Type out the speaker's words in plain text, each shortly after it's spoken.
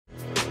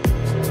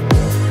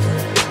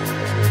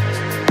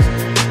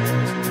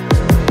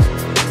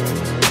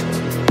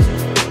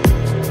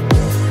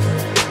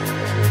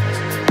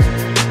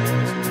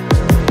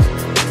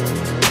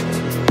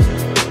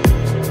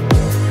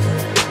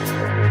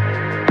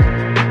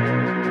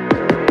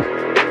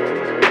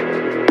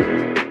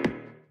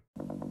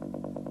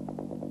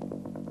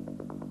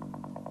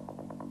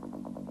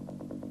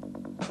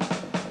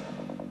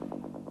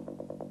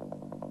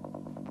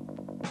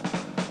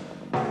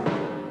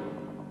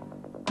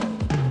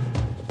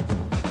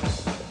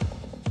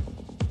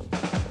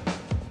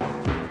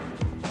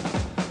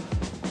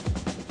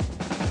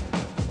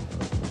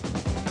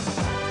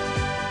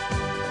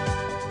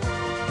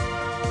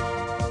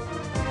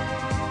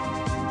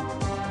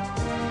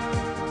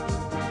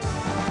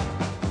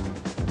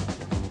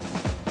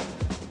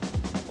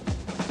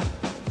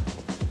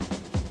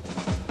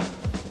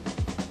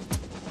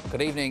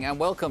Good evening and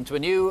welcome to a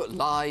new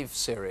live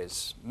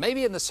series.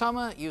 Maybe in the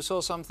summer you saw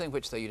something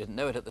which, though you didn't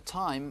know it at the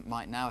time,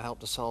 might now help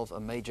to solve a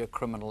major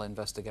criminal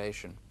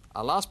investigation.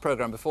 Our last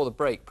programme before the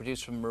break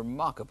produced some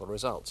remarkable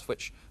results,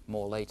 which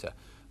more later.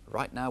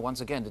 Right now, once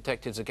again,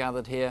 detectives are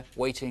gathered here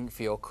waiting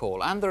for your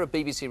call. And there are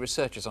BBC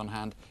researchers on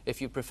hand if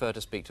you prefer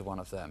to speak to one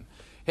of them.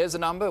 Here's the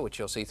number, which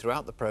you'll see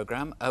throughout the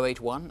programme,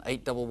 081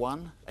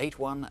 811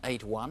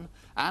 8181.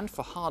 And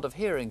for hard of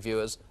hearing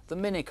viewers, the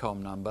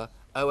Minicom number,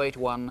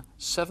 081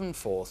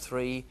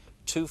 743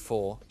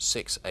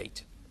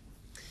 2468.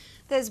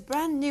 There's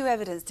brand new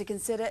evidence to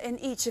consider in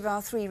each of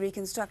our 3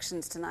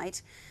 reconstructions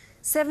tonight.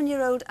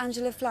 7-year-old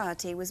Angela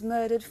Flaherty was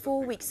murdered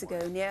 4 weeks ago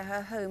near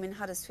her home in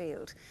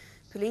Huddersfield.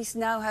 Police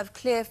now have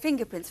clear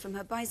fingerprints from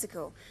her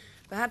bicycle.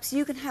 Perhaps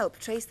you can help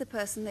trace the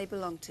person they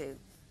belong to.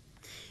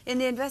 In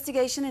the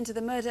investigation into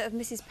the murder of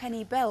Mrs.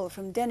 Penny Bell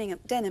from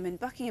Denham in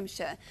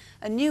Buckinghamshire,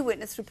 a new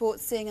witness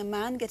reports seeing a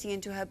man getting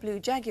into her blue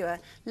Jaguar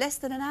less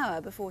than an hour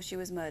before she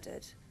was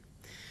murdered.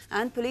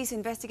 And police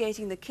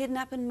investigating the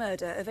kidnap and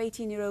murder of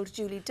 18-year-old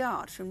Julie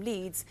Dart from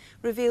Leeds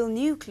reveal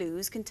new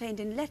clues contained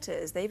in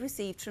letters they've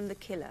received from the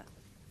killer.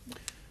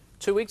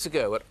 2 weeks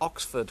ago at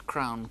Oxford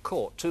Crown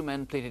Court, 2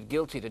 men pleaded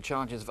guilty to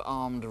charges of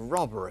armed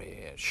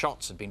robbery.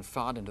 Shots had been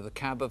fired into the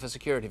cab of a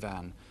security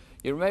van.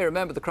 You may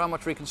remember the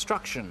Crimewatch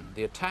reconstruction.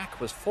 The attack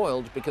was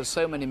foiled because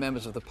so many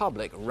members of the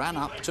public ran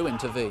up to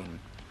intervene.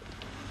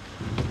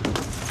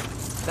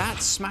 That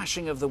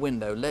smashing of the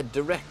window led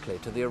directly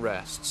to the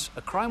arrests.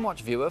 A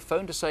Crimewatch viewer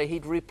phoned to say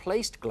he'd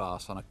replaced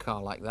glass on a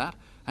car like that,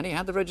 and he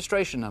had the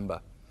registration number.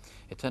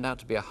 It turned out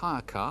to be a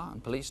hire car,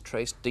 and police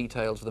traced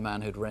details of the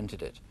man who'd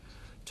rented it.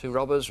 2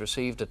 robbers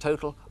received a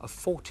total of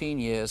 14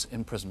 years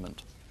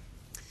imprisonment.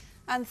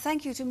 And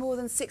thank you to more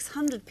than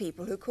 600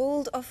 people who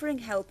called offering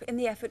help in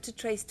the effort to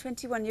trace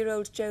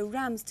 21-year-old Joe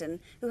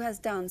Ramsden, who has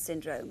Down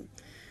syndrome.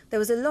 There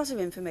was a lot of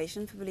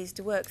information for police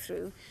to work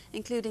through,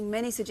 including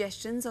many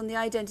suggestions on the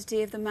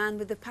identity of the man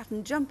with the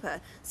patterned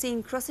jumper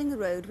seen crossing the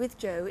road with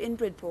Joe in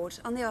Bridport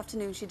on the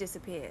afternoon she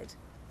disappeared.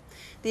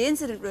 The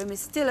incident room is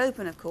still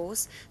open, of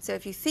course, so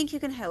if you think you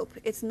can help,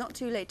 it's not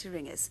too late to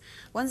ring us.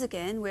 Once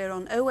again, we're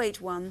on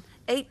 081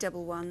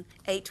 811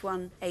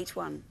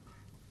 8181.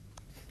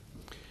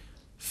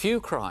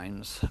 Few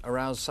crimes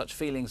arouse such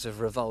feelings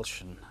of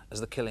revulsion as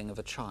the killing of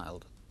a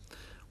child.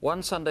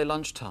 One Sunday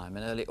lunchtime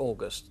in early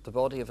August, the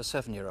body of a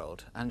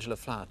 7-year-old, Angela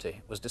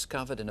Flaherty, was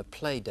discovered in a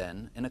play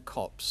den in a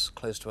copse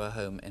close to her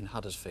home in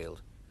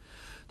Huddersfield.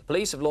 The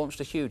police have launched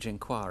a huge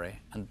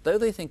inquiry, and though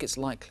they think it's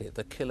likely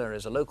the killer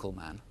is a local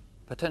man,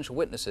 potential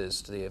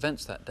witnesses to the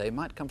events that day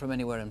might come from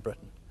anywhere in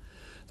Britain.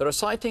 There are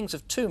sightings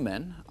of 2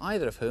 men,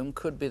 either of whom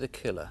could be the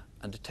killer,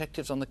 and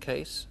detectives on the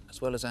case,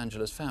 as well as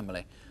Angela's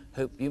family,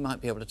 hope you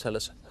might be able to tell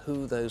us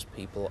who those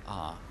people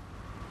are.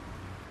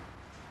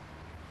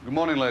 Good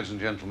morning, ladies and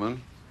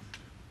gentlemen.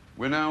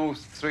 We're now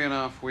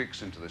 3.5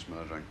 weeks into this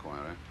murder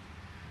inquiry,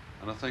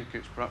 and I think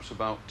it's perhaps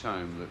about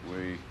time that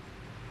we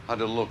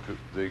had a look at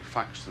the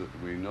facts that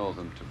we know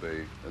them to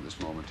be at this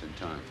moment in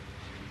time.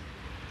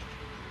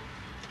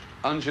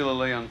 Angela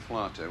Leanne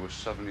Flaherty was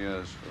 7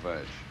 years of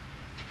age.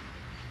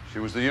 She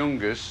was the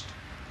youngest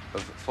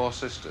of 4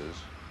 sisters,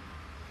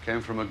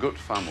 came from a good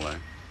family,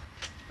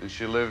 and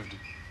she lived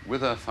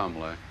with her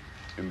family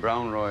in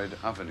Brownroyd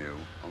Avenue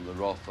on the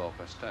Rawthorpe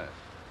estate.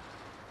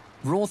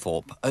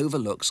 Rawthorpe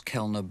overlooks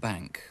Kellner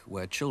Bank,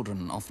 where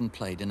children often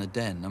played in a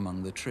den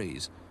among the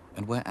trees,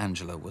 and where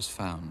Angela was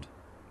found.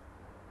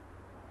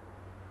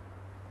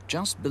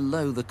 Just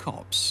below the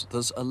copse,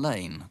 there's a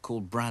lane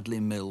called Bradley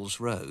Mills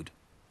Road,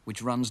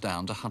 which runs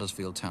down to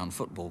Huddersfield Town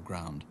Football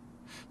Ground.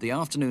 The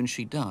afternoon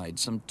she died,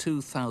 some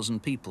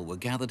 2,000 people were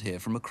gathered here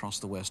from across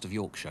the west of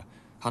Yorkshire.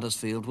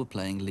 Huddersfield were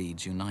playing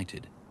Leeds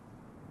United.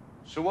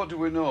 So what do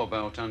we know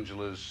about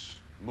Angela's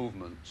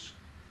movements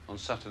on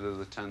Saturday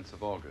the 10th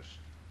of August?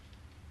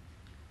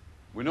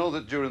 We know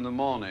that during the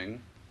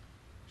morning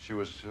she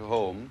was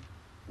home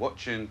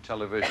watching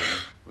television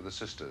with her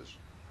sisters,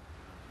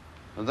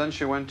 and then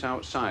she went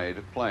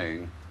outside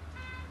playing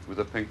with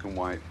a pink and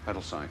white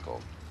pedal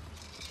cycle.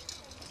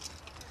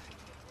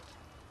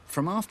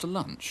 From after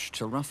lunch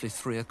till roughly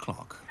 3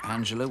 o'clock,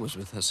 Angela was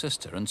with her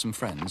sister and some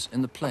friends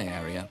in the play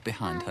area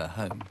behind her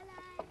home.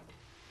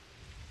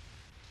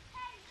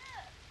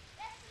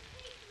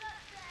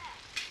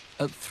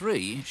 At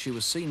 3, she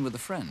was seen with a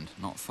friend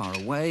not far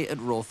away at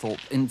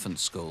Rawthorpe Infant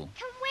School.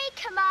 Can we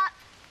come up?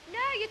 No,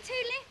 you're too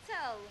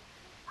little.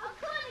 I'll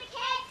call the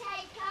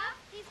caretaker.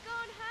 He's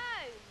gone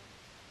home.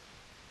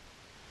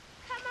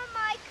 Come on,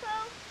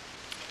 Michael.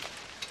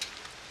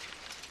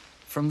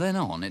 From then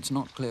on, it's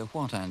not clear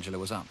what Angela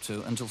was up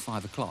to until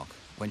 5 o'clock,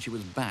 when she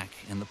was back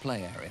in the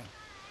play area.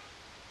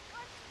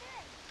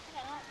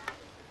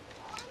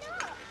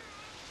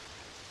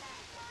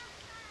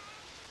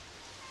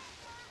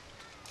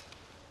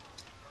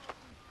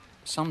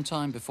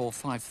 Sometime before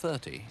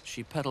 5:30,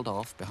 she pedalled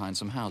off behind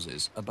some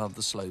houses above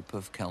the slope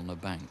of Kellner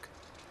Bank.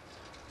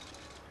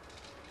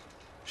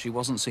 She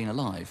wasn't seen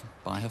alive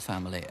by her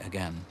family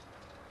again.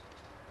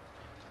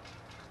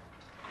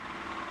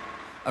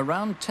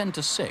 Around 10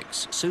 to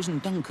 6, Susan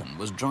Duncan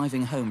was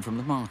driving home from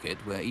the market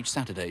where each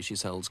Saturday she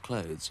sells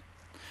clothes.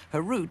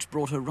 Her route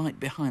brought her right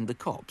behind the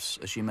cops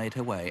as she made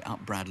her way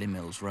up Bradley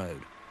Mills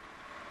Road.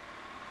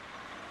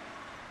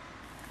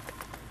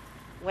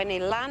 When he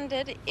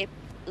landed, he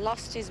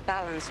lost his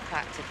balance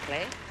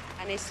practically,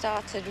 and he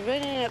started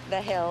running up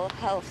the hill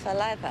hell for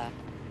leather,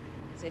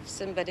 as if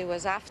somebody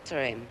was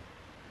after him.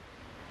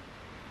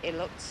 He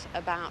looked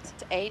about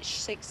age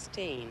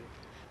 16.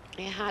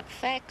 He had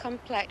fair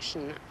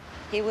complexion.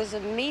 He was a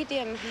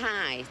medium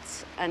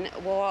height and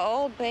wore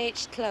all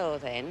beige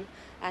clothing,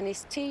 and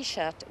his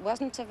T-shirt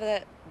wasn't of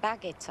the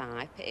baggy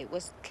type, it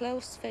was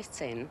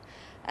close-fitting,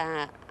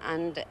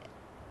 and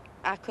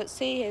I could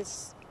see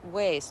his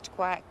waist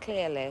quite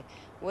clearly,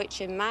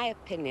 which in my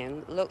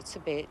opinion looked to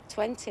be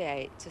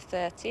 28 to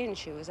 30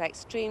 inch. He was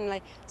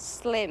extremely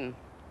slim.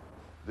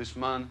 This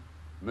man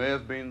may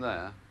have been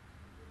there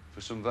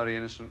for some very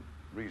innocent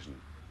reason,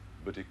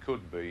 but he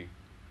could be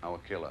our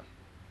killer.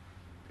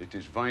 It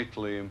is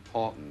vitally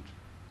important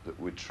that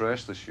we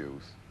trace this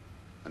youth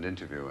and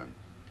interview him.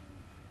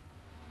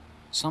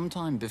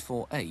 Sometime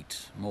before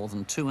 8, more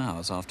than 2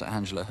 hours after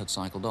Angela had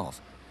cycled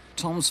off,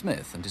 Tom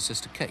Smith and his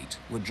sister Kate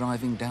were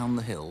driving down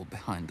the hill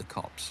behind the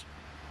cops.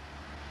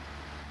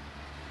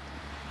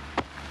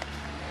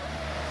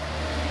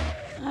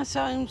 I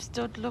saw him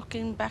stood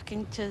looking back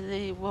into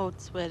the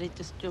woods where he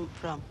just jumped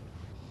from.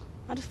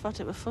 I just thought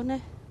it was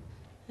funny.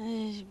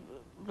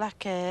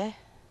 Black hair,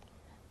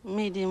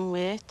 medium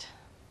weight,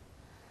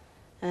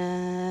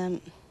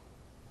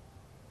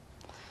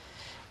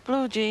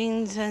 blue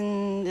jeans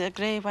and a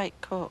grey-white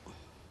coat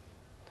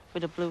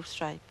with a blue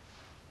stripe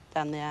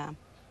down the arm.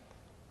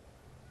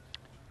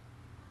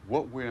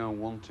 What we are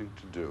wanting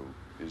to do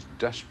is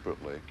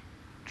desperately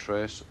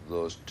trace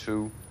those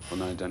two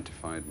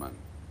unidentified men.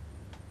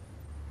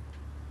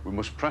 We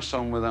must press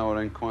on with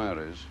our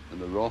inquiries in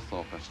the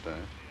Rawthorpe estate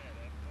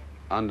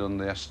and on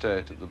the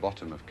estate at the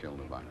bottom of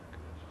Kilnabank.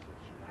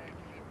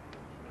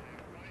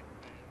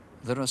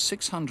 There are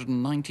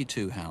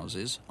 692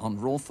 houses on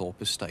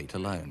Rawthorpe estate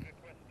alone.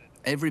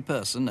 Every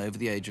person over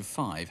the age of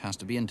 5 has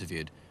to be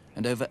interviewed,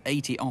 and over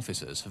 80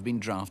 officers have been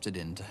drafted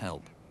in to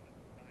help.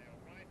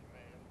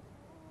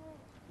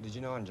 Did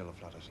you know Angela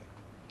Flattersby?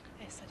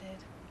 Yes, I did.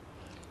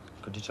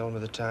 Could you tell me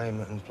the time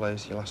and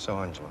place you last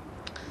saw Angela?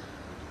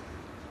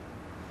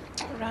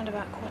 Around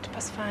about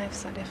 5:15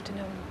 Saturday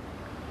afternoon.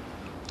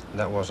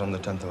 That was on the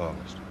 10th of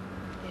August?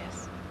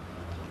 Yes.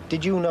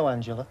 Did you know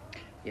Angela?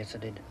 Yes, I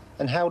did.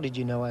 And how did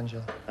you know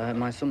Angela?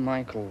 My son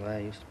Michael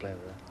used to play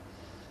with her.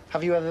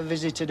 Have you ever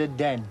visited a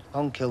den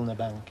on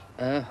Kilnabank?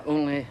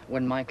 Only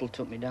when Michael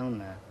took me down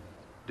there.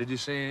 Did you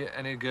see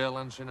any girl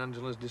answering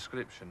Angela's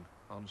description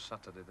on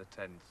Saturday the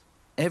 10th?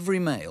 Every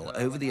male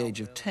over the age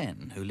of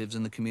 10 who lives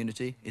in the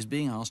community is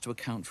being asked to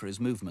account for his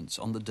movements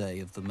on the day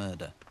of the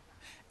murder.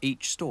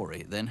 Each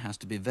story then has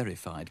to be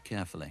verified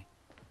carefully.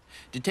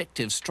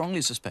 Detectives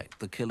strongly suspect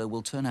the killer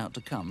will turn out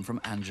to come from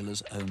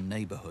Angela's own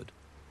neighbourhood.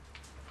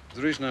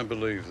 The reason I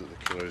believe that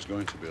the killer is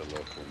going to be a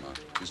local man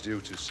is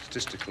due to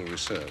statistical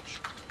research,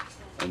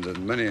 and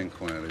in many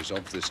inquiries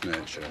of this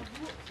nature,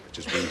 it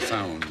has been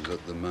found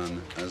that the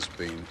man has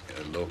been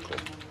a local.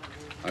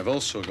 I've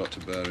also got to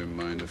bear in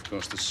mind, of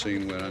course, the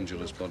scene where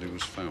Angela's body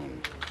was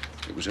found.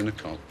 It was in a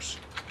copse,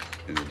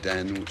 in a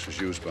den which was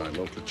used by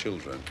local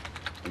children,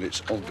 and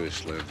it's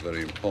obviously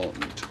very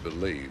important to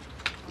believe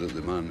that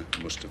the man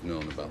must have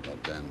known about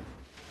that den.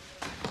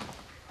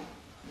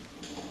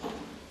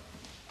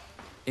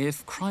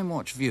 If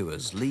Crimewatch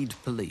viewers lead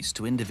police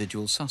to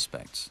individual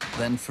suspects,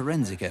 then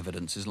forensic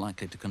evidence is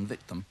likely to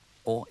convict them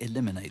or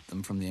eliminate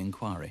them from the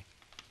inquiry.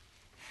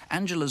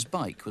 Angela's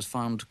bike was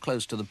found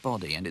close to the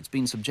body and it's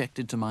been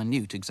subjected to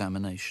minute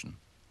examination.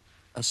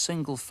 A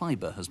single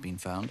fibre has been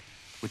found,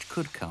 which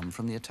could come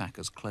from the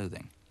attacker's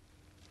clothing.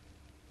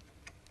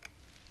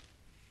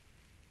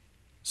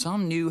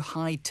 Some new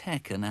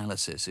high-tech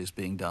analysis is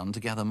being done to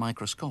gather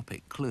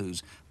microscopic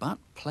clues, but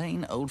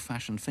plain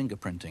old-fashioned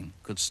fingerprinting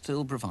could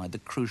still provide the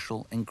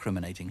crucial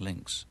incriminating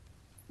links.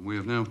 We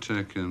have now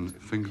taken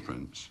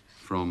fingerprints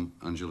from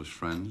Angela's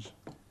friends,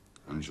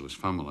 Angela's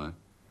family,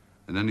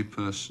 and any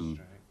person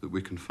that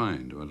we can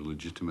find who had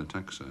legitimate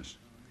access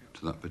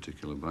to that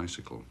particular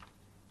bicycle.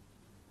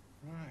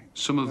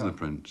 Some of the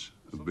prints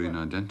have been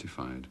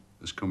identified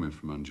as coming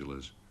from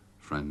Angela's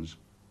friends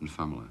and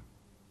family.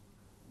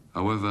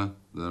 However,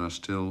 there are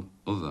still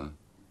other,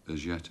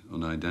 as yet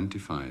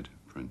unidentified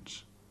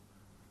prints,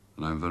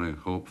 and I'm very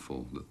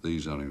hopeful that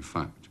these are in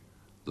fact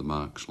the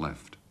marks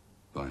left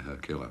by her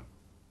killer.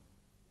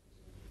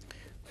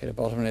 Peter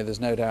Bottomley,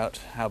 there's no doubt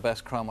how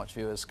best Crimewatch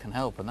viewers can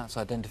help, and that's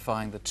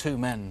identifying the two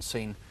men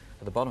seen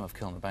at the bottom of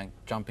Kilnabank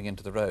jumping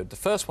into the road. The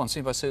first one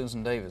seen by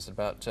Susan Davis at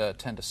about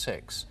 10 to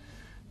 6.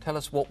 Tell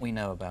us what we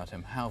know about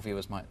him, how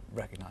viewers might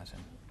recognise him.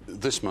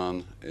 This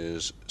man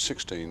is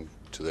 16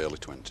 to the early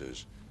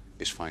 20s.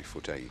 He's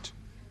 5'8",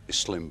 he's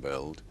slim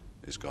build,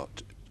 he's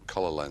got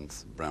collar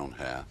length brown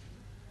hair,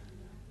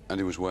 And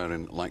he was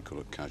wearing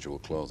light-coloured casual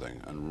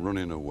clothing and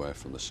running away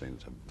from the scene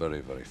at a very,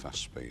 very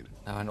fast speed.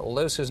 Now, and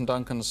although Susan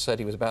Duncan said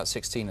he was about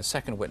 16, a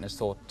second witness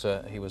thought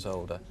he was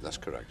older. That's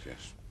correct,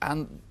 yes.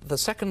 And the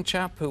second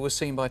chap who was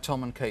seen by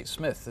Tom and Kate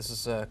Smith, this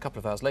is a couple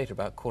of hours later,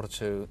 about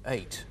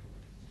 7:45.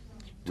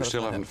 We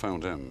still haven't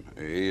found him.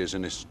 He is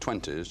in his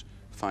 20s,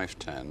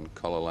 5'10",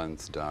 collar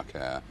length, dark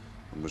hair,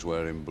 and was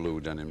wearing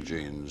blue denim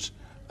jeans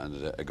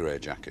and a grey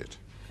jacket.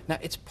 Now,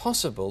 it's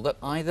possible that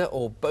either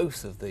or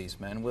both of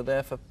these men were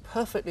there for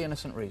perfectly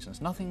innocent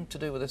reasons, nothing to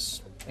do with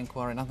this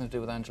inquiry, nothing to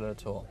do with Angela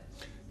at all.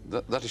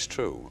 That is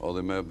true, or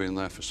they may have been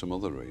there for some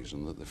other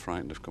reason that they're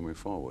frightened of coming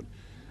forward.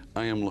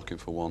 I am looking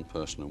for one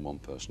person and one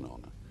person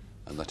only,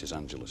 and that is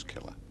Angela's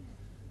killer.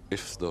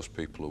 If those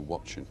people are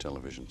watching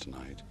television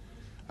tonight,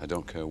 I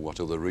don't care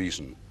what other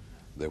reason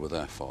they were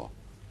there for,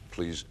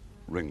 please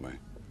ring me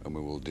and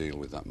we will deal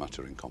with that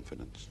matter in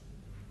confidence.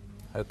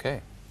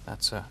 OK,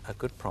 that's a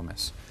good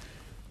promise.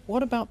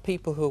 What about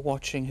people who are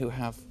watching who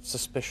have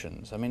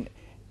suspicions? I mean,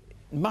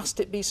 must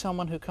it be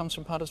someone who comes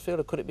from Huddersfield,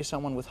 or could it be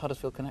someone with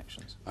Huddersfield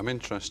connections? I'm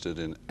interested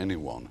in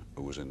anyone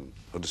who was in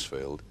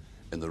Huddersfield,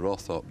 in the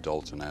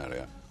Rowthorpe-Dalton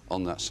area,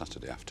 on that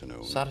Saturday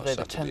afternoon. Saturday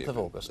the 10th of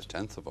August. The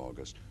 10th of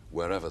August,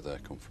 wherever they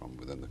come from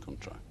within the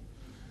country.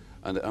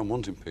 And I'm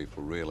wanting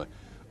people, really,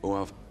 who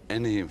have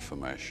any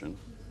information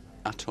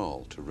at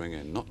all to ring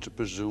in, not to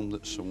presume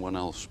that someone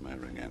else may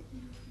ring in.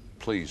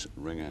 Please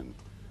ring in,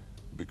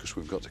 because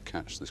we've got to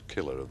catch this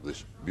killer of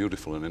this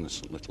beautiful and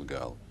innocent little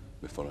girl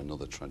before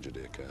another tragedy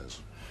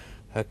occurs.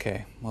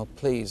 OK, well,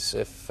 please,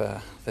 if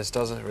this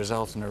does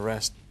result in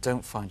arrest,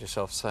 don't find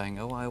yourself saying,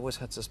 oh, I always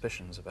had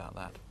suspicions about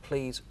that.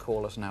 Please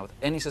call us now with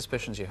any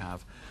suspicions you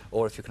have,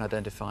 or if you can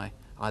identify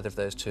either of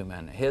those two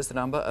men. Here's the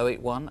number,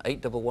 081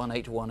 811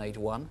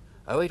 8181,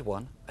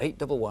 081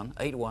 811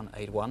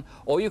 8181,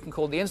 or you can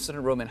call the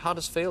incident room in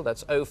Huddersfield,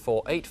 that's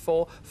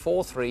 0484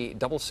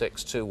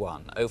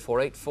 436621,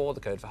 0484, the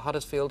code for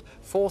Huddersfield,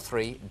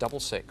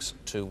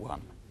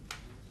 436621.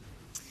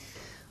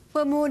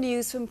 Well, more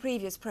news from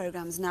previous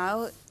programmes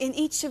now. In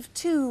each of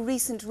two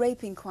recent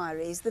rape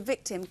inquiries, the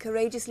victim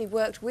courageously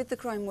worked with the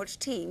Crimewatch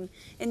team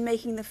in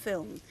making the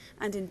film.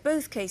 And in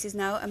both cases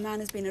now, a man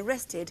has been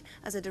arrested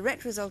as a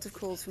direct result of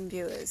calls from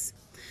viewers.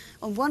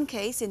 On one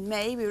case, in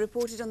May, we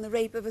reported on the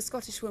rape of a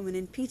Scottish woman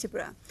in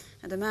Peterborough,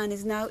 and a man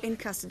is now in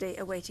custody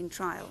awaiting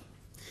trial.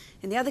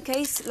 In the other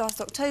case, last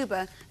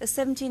October, a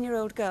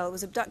 17-year-old girl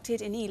was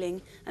abducted in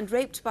Ealing and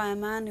raped by a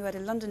man who had a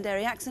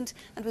Londonderry accent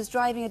and was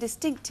driving a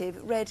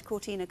distinctive red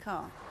Cortina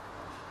car.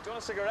 Do you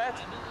want a cigarette?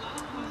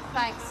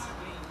 Thanks.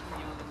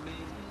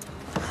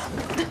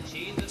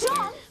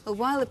 Well,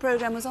 while the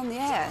programme was on the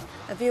air,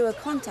 a viewer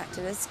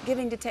contacted us,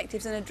 giving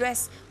detectives an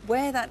address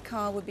where that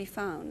car would be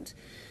found.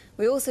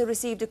 We also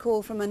received a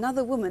call from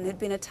another woman who'd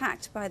been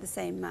attacked by the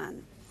same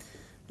man.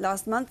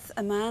 Last month,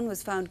 a man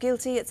was found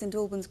guilty at St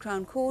Albans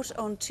Crown Court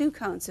on 2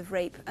 counts of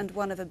rape and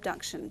 1 of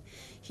abduction.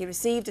 He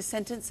received a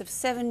sentence of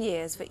 7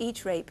 years for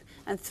each rape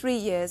and 3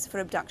 years for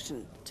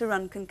abduction, to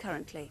run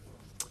concurrently.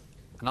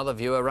 Another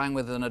viewer rang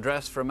with an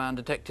address for a man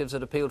detectives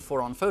had appealed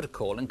for on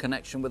photocall in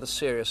connection with a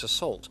serious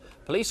assault.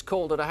 Police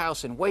called at a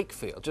house in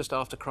Wakefield just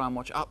after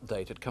Crimewatch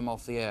Update had come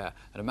off the air,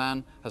 and a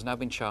man has now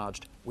been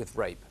charged with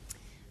rape.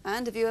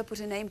 And a viewer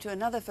put a name to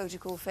another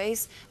photocall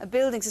face. A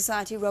building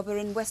society robber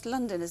in West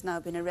London has now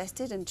been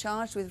arrested and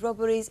charged with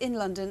robberies in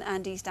London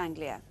and East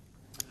Anglia.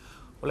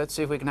 Well, let's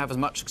see if we can have as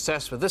much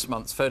success with this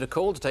month's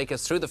photocall. To take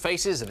us through the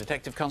faces of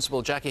Detective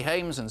Constable Jackie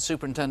Hames and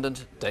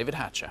Superintendent David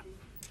Hatcher.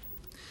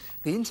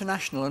 The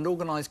International and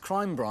Organised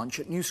Crime Branch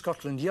at New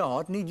Scotland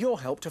Yard need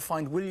your help to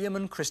find William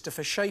and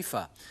Christopher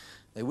Schaefer.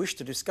 They wish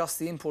to discuss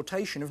the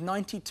importation of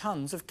 90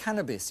 tonnes of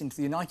cannabis into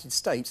the United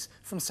States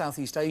from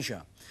Southeast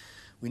Asia.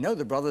 We know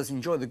the brothers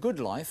enjoy the good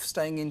life,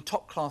 staying in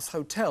top-class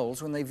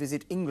hotels when they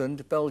visit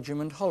England,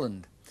 Belgium and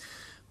Holland.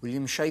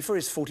 William Schaefer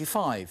is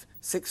 45,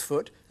 6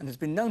 foot, and has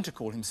been known to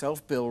call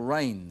himself Bill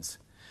Rains.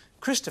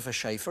 Christopher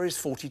Schaefer is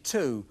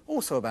 42,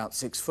 also about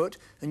 6 foot,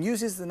 and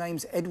uses the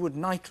names Edward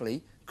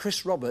Knightley,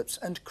 Chris Roberts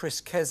and Chris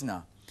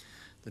Kesner.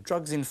 The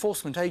Drugs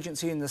Enforcement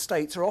Agency in the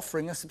States are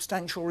offering a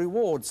substantial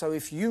reward, so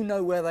if you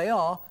know where they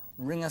are,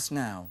 ring us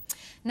now.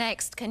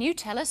 Next, can you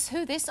tell us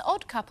who this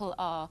odd couple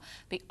are?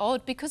 Be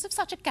odd because of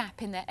such a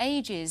gap in their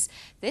ages.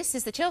 This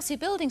is the Chelsea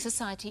Building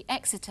Society,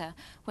 Exeter,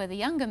 where the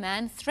younger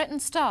man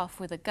threatened staff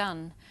with a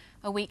gun.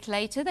 A week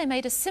later, they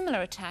made a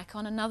similar attack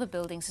on another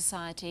building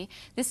society,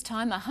 this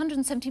time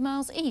 170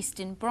 miles east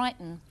in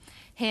Brighton.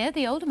 Here,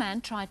 the older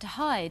man tried to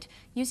hide,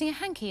 using a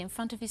hanky in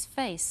front of his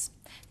face.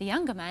 The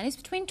younger man is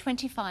between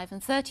 25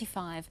 and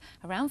 35,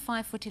 around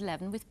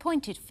 5'11", with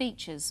pointed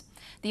features.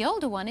 The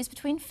older one is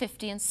between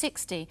 50 and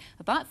 60,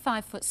 about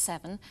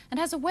 5'7", and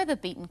has a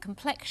weather-beaten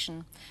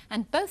complexion.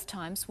 And both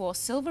times wore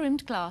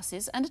silver-rimmed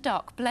glasses and a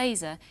dark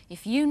blazer.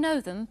 If you know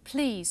them,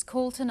 please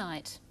call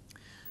tonight.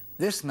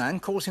 This man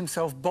calls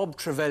himself Bob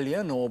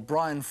Trevelyan or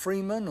Brian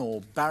Freeman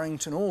or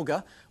Barrington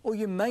Auger, or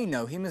you may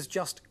know him as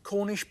just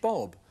Cornish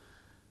Bob.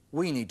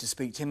 We need to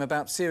speak to him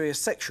about serious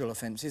sexual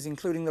offences,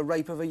 including the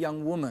rape of a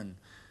young woman.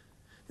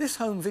 This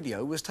home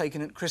video was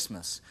taken at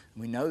Christmas.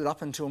 We know that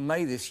up until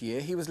May this year,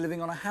 he was living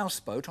on a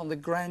houseboat on the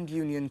Grand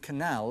Union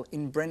Canal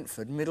in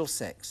Brentford,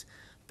 Middlesex.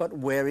 But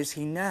where is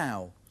he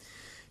now?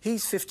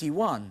 He's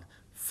 51,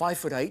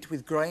 5'8",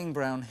 with greying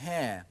brown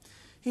hair.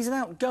 He's an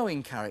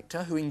outgoing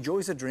character who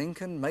enjoys a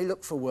drink and may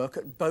look for work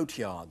at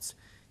boatyards.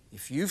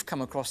 If you've come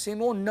across him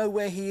or know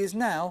where he is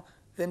now,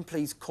 then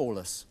please call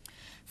us.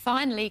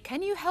 Finally,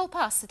 can you help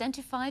us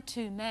identify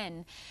two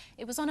men?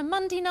 It was on a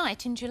Monday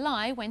night in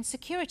July when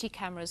security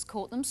cameras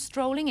caught them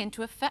strolling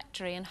into a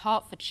factory in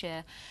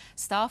Hertfordshire.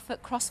 Staff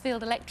at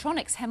Crossfield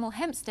Electronics, Hemel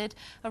Hempstead,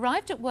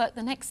 arrived at work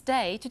the next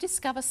day to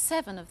discover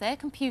 7 of their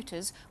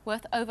computers,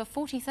 worth over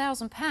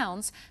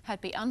 £40,000, had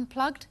been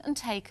unplugged and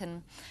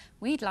taken.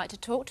 We'd like to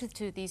talk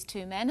to these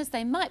two men as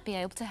they might be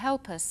able to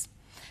help us.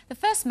 The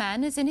first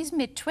man is in his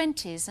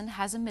mid-20s and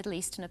has a Middle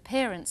Eastern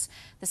appearance.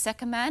 The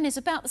second man is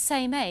about the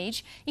same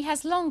age. He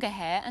has longer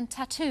hair and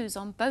tattoos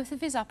on both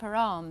of his upper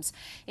arms.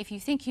 If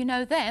you think you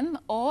know them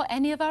or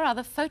any of our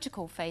other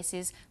photocall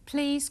faces,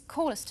 please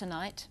call us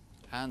tonight.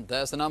 And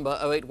there's the number,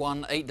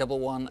 081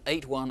 811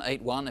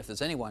 8181. If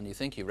there's anyone you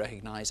think you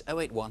recognise,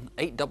 081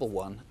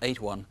 811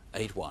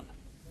 8181.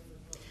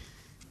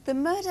 The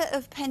murder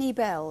of Penny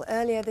Bell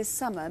earlier this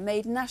summer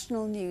made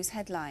national news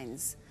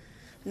headlines.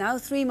 Now,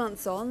 3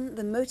 months on,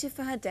 the motive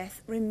for her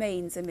death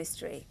remains a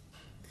mystery.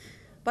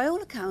 By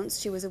all accounts,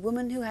 she was a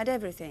woman who had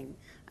everything: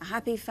 a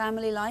happy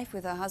family life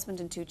with her husband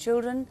and 2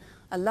 children,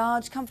 a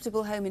large,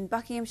 comfortable home in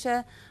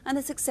Buckinghamshire, and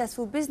a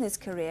successful business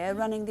career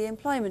running the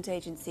employment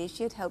agency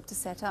she had helped to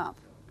set up.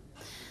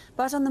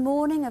 But on the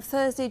morning of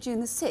Thursday, June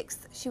the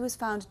 6th, she was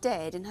found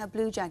dead in her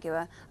blue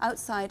Jaguar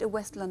outside a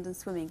West London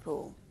swimming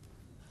pool.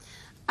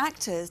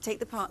 Actors take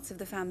the parts of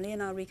the family in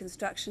our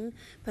reconstruction,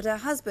 but her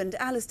husband,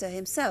 Alistair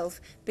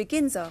himself,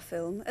 begins our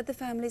film at the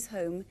family's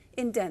home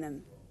in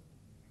Denham.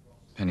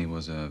 Penny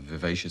was a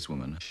vivacious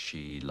woman.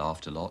 She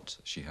laughed a lot.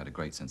 She had a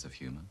great sense of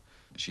humour.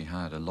 She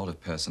had a lot of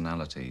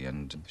personality,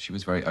 and she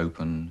was very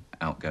open,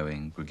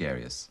 outgoing,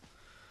 gregarious.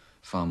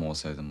 Far more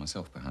so than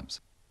myself, perhaps.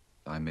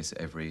 I miss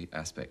every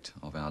aspect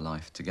of our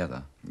life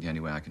together. The only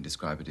way I can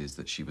describe it is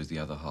that she was the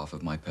other half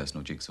of my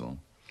personal jigsaw.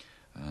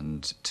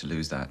 And to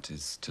lose that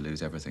is to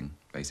lose everything,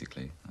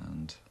 basically.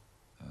 And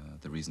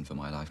the reason for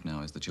my life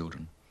now is the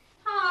children.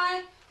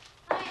 Hi.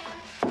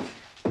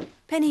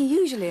 Penny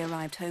usually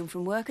arrived home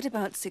from work at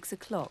about 6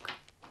 o'clock.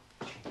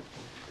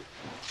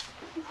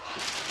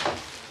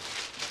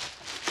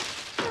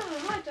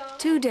 Hi, darling.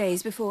 2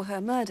 days before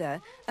her murder,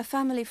 a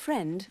family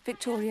friend,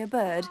 Victoria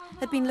Bird,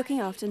 had been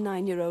looking after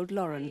 9-year-old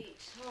Lauren.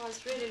 Oh, I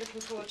was really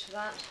looking forward to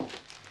that.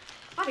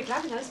 I'll be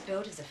glad when those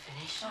builders are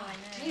finished. Oh, I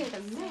know. It's a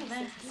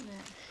mess, isn't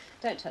it?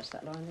 Don't touch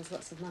that, Lauren. There's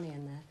lots of money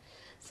in there.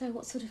 So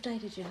what sort of day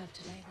did you have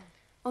today, then?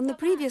 On the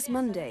previous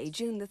Monday,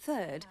 June the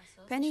 3rd,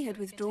 Penny had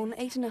withdrawn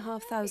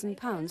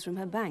 £8,500 from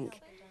her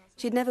bank.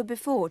 She'd never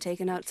before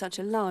taken out such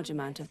a large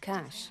amount of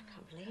cash. I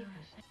can't believe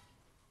it.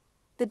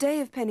 The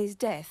day of Penny's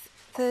death,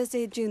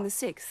 Thursday, June the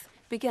 6th,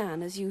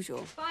 began as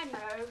usual. Bye, Mo.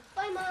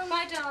 Bye, Mum.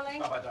 Bye, darling.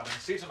 Bye-bye, darling.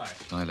 See you tonight.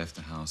 I left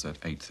the house at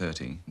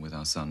 8:30 with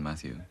our son,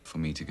 Matthew, for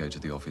me to go to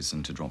the office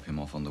and to drop him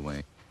off on the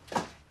way.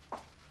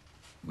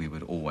 We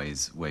would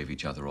always wave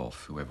each other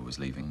off, whoever was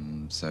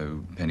leaving.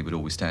 So Penny would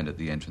always stand at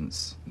the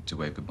entrance to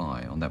wave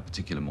goodbye. On that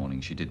particular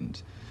morning, she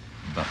didn't.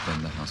 But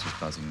then the house was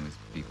buzzing with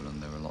people and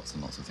there were lots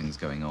and lots of things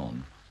going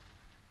on.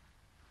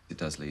 It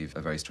does leave a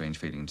very strange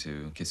feeling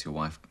to kiss your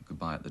wife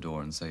goodbye at the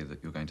door and say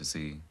that you're going to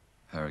see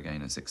her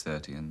again at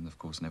 6:30 and, of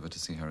course, never to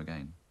see her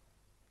again.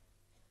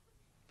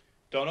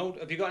 Donald,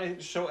 have you got anything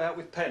to sort out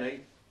with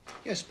Penny?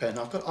 Yes, Pen.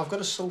 I've got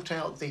to sort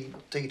out the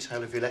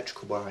detail of the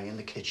electrical wiring in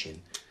the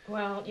kitchen.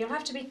 Well, you'll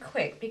have to be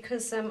quick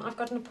because I've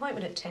got an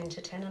appointment at 10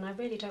 to 10 and I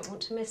really don't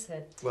want to miss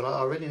it. Well,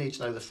 I really need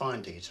to know the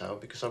fine detail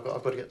because I've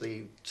got to get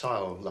the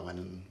tile line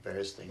and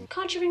various things.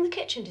 Can't you ring the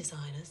kitchen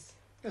designers?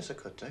 Yes, I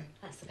could do.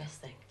 That's the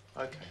best thing.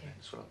 OK,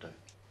 that's what I'll do.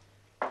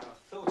 I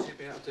thought you'd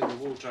be able to do the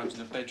wardrobes in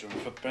the bedroom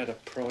for a better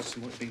price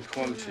than what had been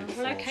quoted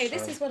for. Well, OK, so...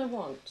 this is what I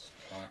want.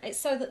 Right. It's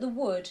so that the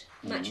wood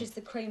matches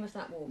the cream of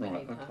that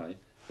wallpaper. Right, OK.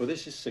 Well,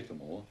 this is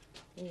sycamore.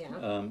 Yeah.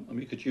 I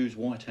mean, you could use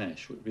white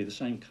ash, which would be the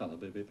same colour,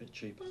 but it'd be a bit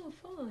cheaper. Oh,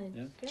 fine.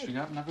 Yeah. Good. Should we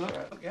go up and have a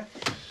look? Yeah.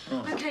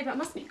 Right. OK, but I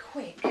must be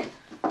quick.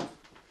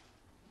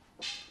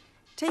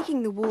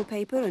 Taking the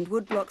wallpaper and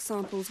woodblock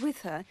samples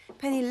with her,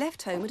 Penny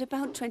left home at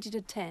about 20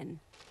 to 10.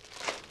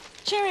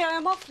 Cheerio,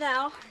 I'm off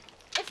now.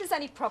 If there's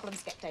any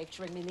problems, get Dave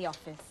to ring me in the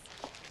office.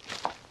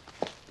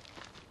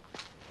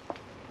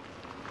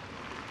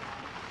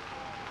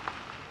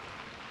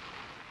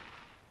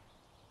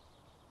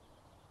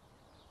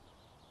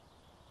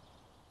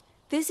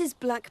 This is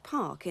Black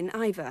Park in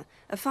Iver,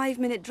 a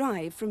 5-minute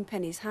drive from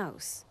Penny's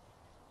house.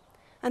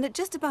 And at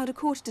just about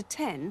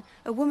 9:45,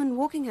 a woman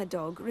walking her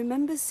dog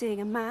remembers seeing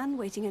a man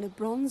waiting in a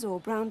bronze or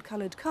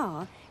brown-coloured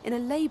car in a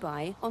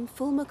lay-by on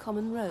Fulmer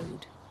Common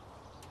Road.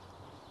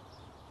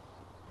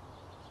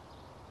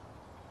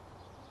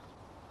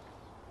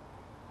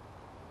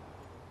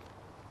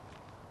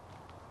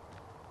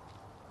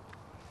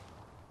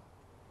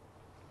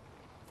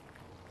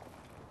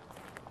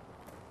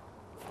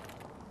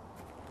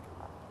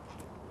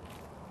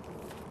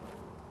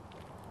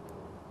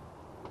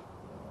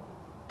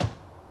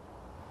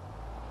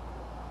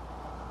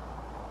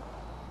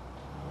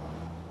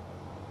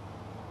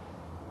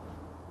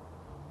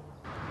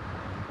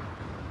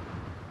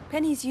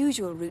 Penny's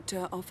usual route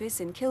to her office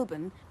in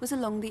Kilburn was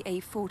along the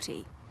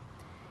A40.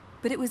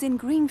 But it was in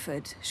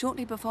Greenford,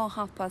 shortly before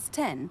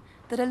 10:30,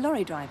 that a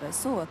lorry driver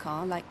saw a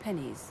car like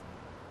Penny's.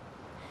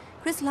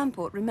 Chris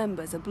Lamport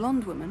remembers a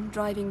blonde woman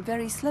driving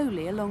very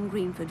slowly along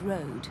Greenford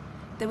Road.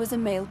 There was a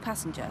male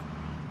passenger.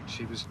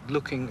 She was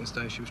looking as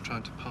though she was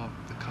trying to park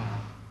the car,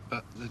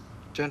 but the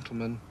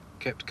gentleman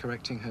kept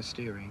correcting her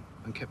steering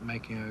and kept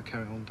making her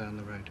carry on down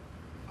the road.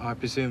 I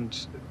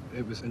presumed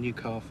it was a new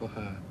car for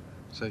her,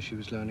 so she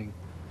was learning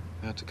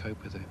how to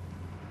cope with it.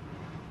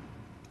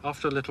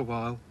 After a little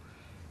while,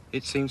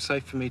 it seemed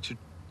safe for me to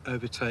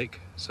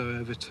overtake, so I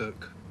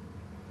overtook.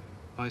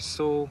 I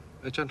saw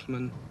a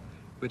gentleman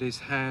with his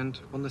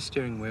hand on the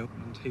steering wheel,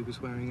 and he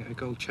was wearing a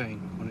gold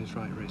chain on his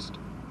right wrist.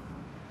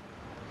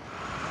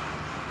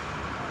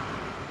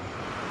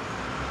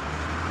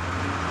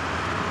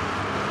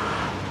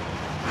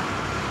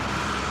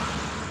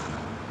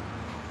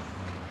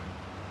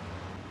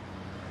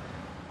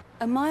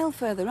 A mile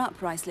further up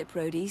Ruislip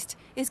Road East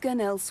is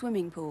Gurnell's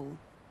swimming pool.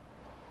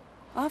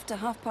 After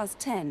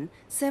 10:30,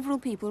 several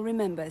people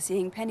remember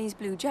seeing Penny's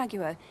blue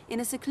Jaguar in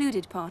a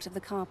secluded part of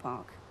the car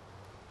park.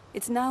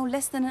 It's now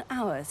less than an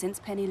hour since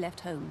Penny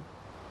left home.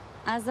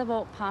 As I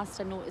walked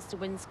past, I noticed the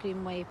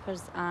windscreen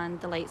wipers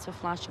and the lights were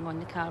flashing on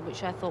the car,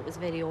 which I thought was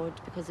very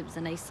odd because it was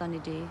a nice sunny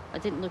day. I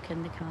didn't look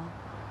in the car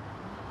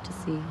to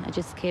see. I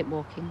just kept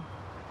walking.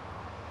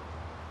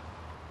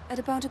 At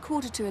about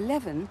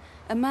 11:15,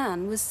 a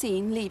man was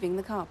seen leaving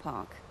the car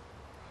park.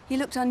 He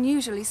looked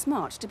unusually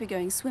smart to be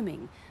going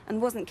swimming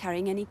and wasn't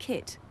carrying any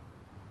kit.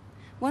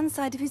 One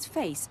side of his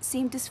face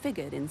seemed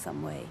disfigured in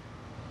some way.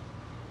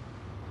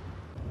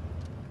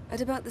 At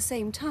about the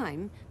same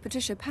time,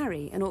 Patricia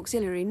Parry, an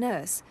auxiliary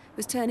nurse,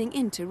 was turning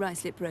into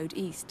Ruislip Road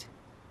East.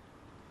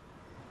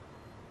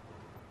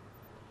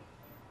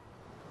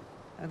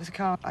 There was a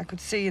car I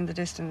could see in the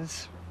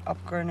distance up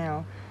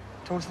Gurnell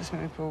towards the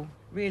swimming pool,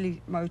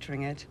 really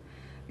motoring it.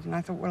 And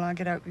I thought, well, I'll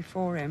get out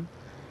before him,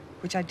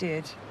 which I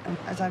did. And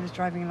as I was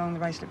driving along the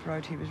Ruislip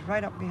Road, he was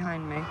right up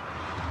behind me.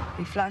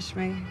 He flashed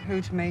me,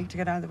 hooted me to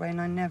get out of the way,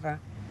 and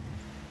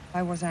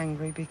I was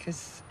angry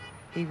because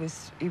he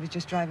was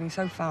just driving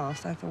so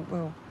fast. I thought,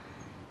 well,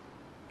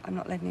 I'm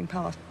not letting him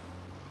pass.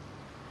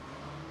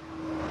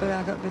 But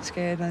I got a bit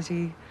scared as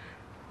we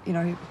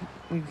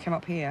came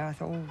up here. I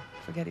thought, oh,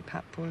 forget it,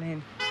 Pat, pull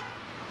in.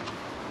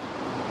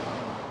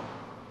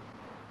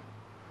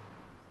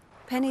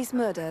 Penny's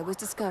murder was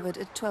discovered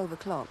at 12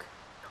 o'clock.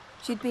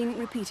 She'd been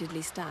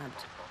repeatedly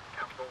stabbed.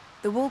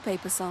 The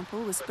wallpaper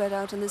sample was spread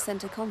out on the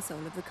centre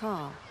console of the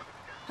car.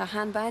 Her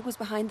handbag was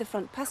behind the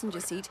front passenger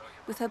seat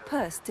with her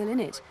purse still in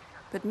it,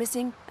 but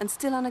missing and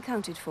still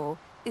unaccounted for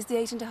is the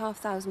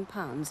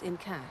 £8,500 in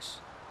cash.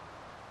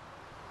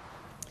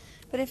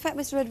 But in fact,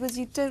 Mr. Edwards,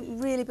 you don't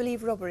really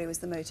believe robbery was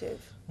the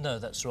motive? No,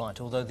 that's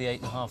right. Although the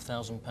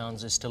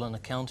 £8,500 is still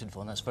unaccounted for,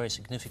 and that's very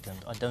significant,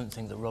 I don't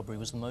think that robbery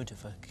was the motive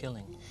for her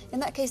killing.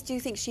 In that case, do you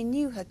think she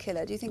knew her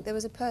killer? Do you think there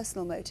was a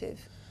personal motive?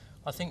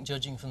 I think,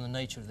 judging from the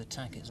nature of the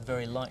attack, it's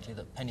very likely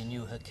that Penny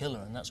knew her killer,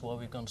 and that's why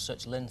we've gone to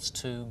such lengths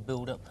to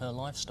build up her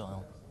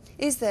lifestyle.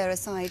 Is there a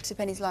side to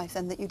Penny's life,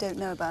 then, that you don't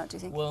know about, do you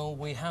think? Well,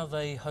 we have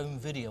a home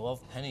video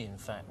of Penny, in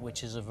fact,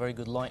 which is a very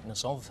good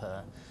likeness of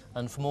her.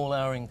 And from all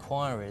our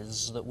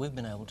inquiries that we've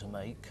been able to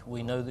make,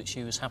 we know that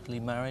she was happily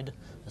married,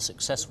 a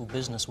successful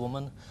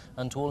businesswoman,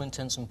 and to all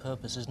intents and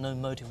purposes, no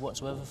motive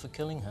whatsoever for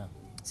killing her.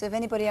 So if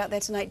anybody out there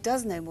tonight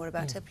does know more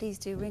about her, please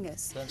do ring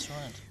us. That's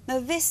right. Now,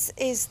 this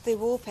is the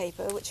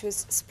wallpaper which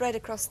was spread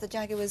across the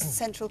Jaguar's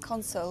central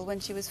console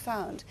when she was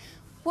found.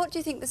 What do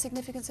you think the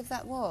significance of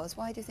that was?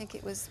 Why do you think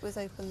it was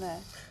open there?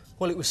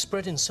 Well, it was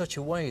spread in such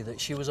a way that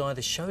she was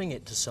either showing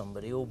it to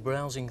somebody or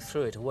browsing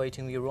through it,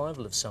 awaiting the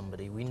arrival of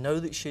somebody. We know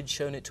that she'd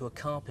shown it to a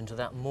carpenter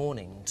that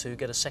morning to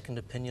get a second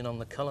opinion on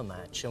the colour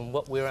match, and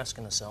what we're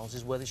asking ourselves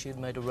is whether she had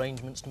made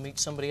arrangements to meet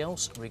somebody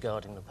else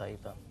regarding the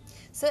paper.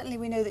 Certainly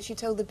we know that she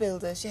told the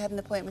builder she had an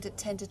appointment at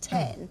 10 to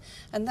 10,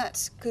 and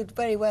that could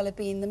very well have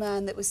been the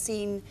man that was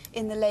seen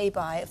in the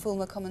lay-by at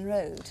Fulmer Common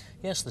Road.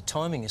 Yes, the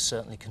timing is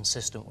certainly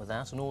consistent with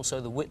that, and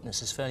also the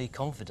witness is fairly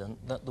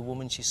confident that the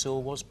woman she saw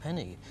was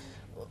Penny.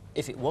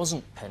 If it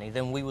wasn't Penny,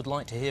 then we would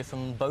like to hear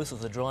from both of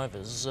the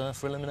drivers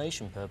for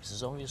elimination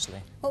purposes,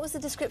 obviously. What was the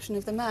description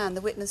of the man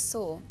the witness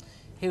saw?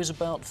 He was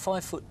about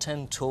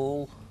 5'10"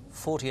 tall,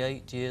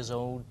 48 years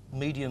old,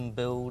 medium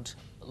build,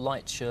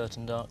 light shirt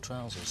and dark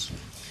trousers.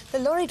 The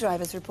lorry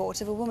driver's report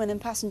of a woman and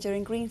passenger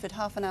in Greenford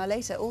half an hour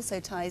later also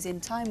ties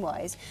in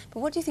time-wise, but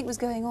what do you think was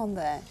going on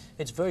there?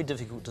 It's very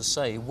difficult to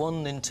say.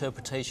 One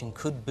interpretation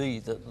could be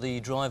that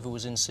the driver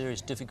was in serious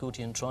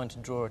difficulty in trying to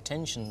draw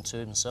attention to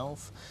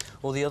himself,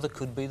 or the other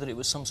could be that it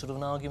was some sort of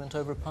an argument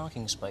over a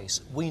parking space.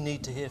 We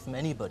need to hear from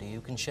anybody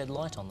who can shed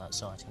light on that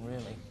sighting,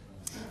 really.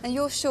 And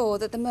you're sure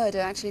that the murder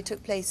actually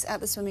took place at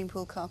the swimming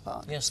pool car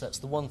park? Yes, that's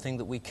the one thing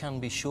that we can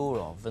be sure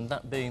of, and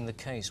that being the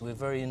case, we're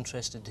very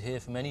interested to hear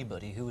from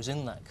anybody who was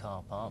in that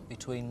car park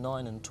between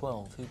 9 and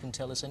 12 who can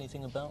tell us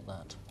anything about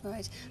that.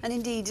 Right, and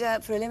indeed,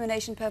 for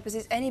elimination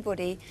purposes,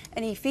 anybody,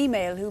 any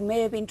female who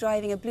may have been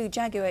driving a blue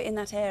Jaguar in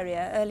that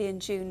area early in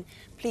June,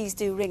 please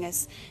do ring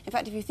us. In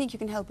fact, if you think you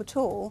can help at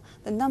all,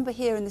 the number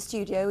here in the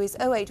studio is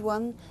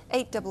 081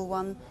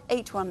 811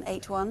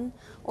 8181,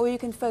 or you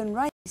can phone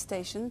right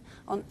station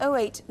on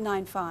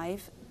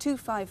 0895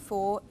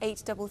 254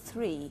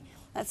 833.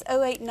 That's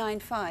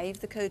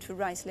 0895, the code for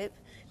Ruislip,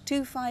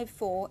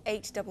 254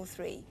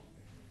 833.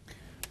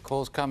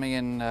 Calls coming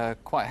in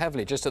quite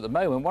heavily just at the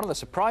moment. One of the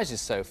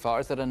surprises so far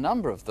is that a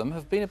number of them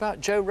have been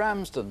about Joe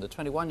Ramsden, the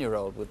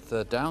 21-year-old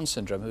with Down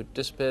syndrome who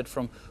disappeared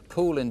from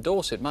Poole in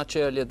Dorset much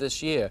earlier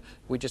this year.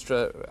 We just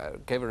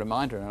gave a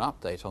reminder and an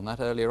update on that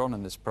earlier on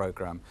in this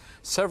programme.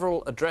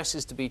 Several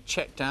addresses to be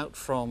checked out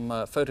from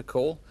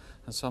Photocall,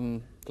 and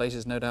some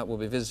places no doubt will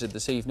be visited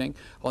this evening.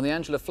 On the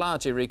Angela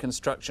Flaherty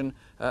reconstruction,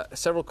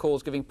 several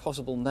calls giving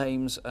possible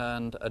names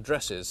and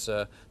addresses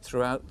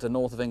throughout the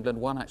north of England,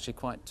 one actually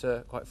quite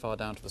far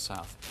down to the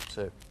south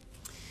too.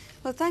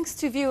 Well, thanks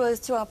to viewers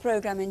to our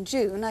programme in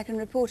June, I can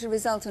report a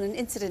result on an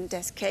incident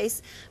desk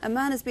case. A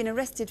man has been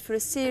arrested for a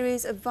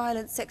series of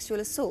violent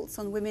sexual assaults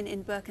on women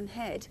in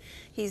Birkenhead.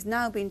 He's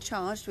now been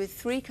charged with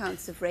 3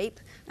 counts of rape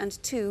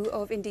and 2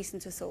 of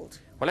indecent assault.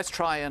 Well, let's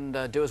try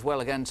and do as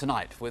well again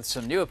tonight with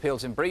some new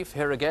appeals in brief.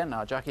 Here again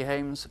are Jackie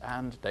Hames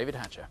and David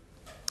Hatcher.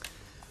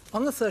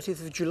 On the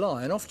 30th of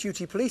July, an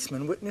off-duty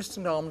policeman witnessed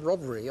an armed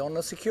robbery on a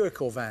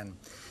Securicor van.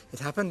 It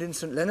happened in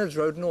St Leonard's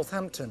Road,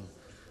 Northampton.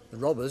 The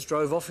robbers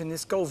drove off in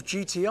this Golf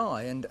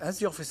GTI, and as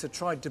the officer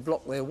tried to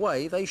block their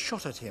way, they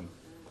shot at him.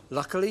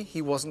 Luckily,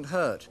 he wasn't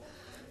hurt.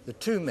 The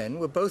 2 men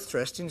were both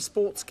dressed in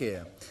sports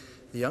gear.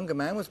 The younger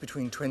man was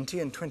between 20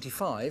 and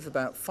 25,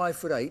 about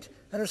 5'8",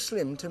 and a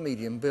slim to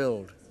medium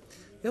build.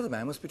 The other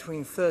man was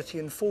between 30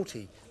 and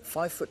 40,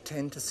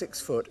 5'10" to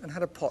 6 foot, and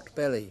had a pot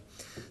belly.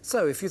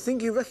 So, if you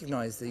think you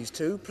recognise these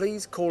 2,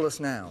 please call us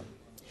now.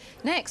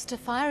 Next, a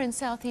fire in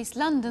south-east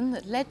London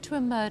that led to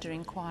a murder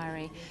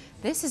inquiry.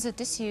 This is a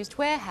disused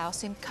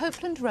warehouse in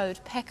Copeland Road,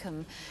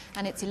 Peckham,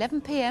 and it's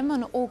 11 p.m.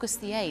 on August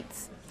the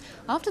 8th.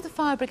 After the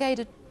fire brigade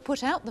had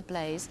put out the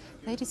blaze,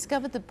 they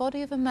discovered the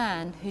body of a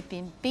man who'd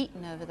been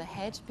beaten over the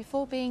head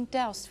before being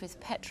doused with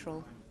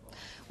petrol.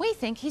 We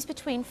think he's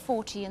between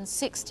 40 and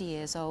 60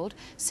 years old,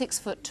 6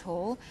 foot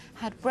tall,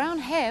 had brown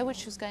hair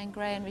which was going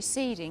grey and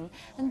receding,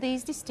 and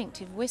these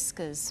distinctive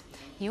whiskers.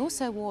 He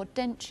also wore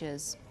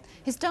dentures.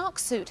 His dark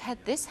suit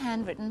had this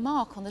handwritten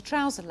mark on the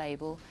trouser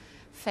label: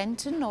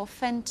 Fenton or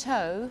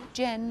Fento,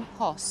 Jen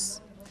Hoss.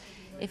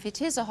 If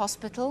it is a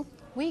hospital,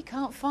 we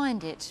can't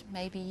find it.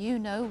 Maybe you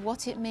know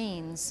what it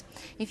means.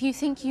 If you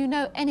think you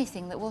know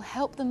anything that will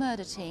help the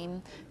murder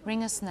team,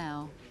 ring us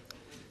now.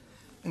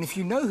 And if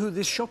you know who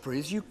this shopper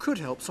is, you could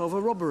help solve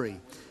a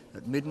robbery.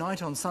 At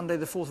midnight on Sunday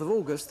the 4th of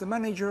August, the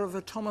manager of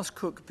a Thomas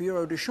Cook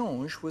Bureau de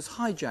Change was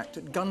hijacked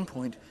at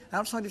gunpoint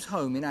outside his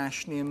home in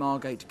Ash near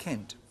Margate,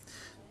 Kent.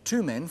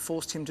 2 men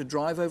forced him to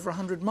drive over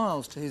 100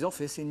 miles to his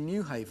office in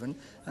Newhaven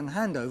and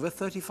hand over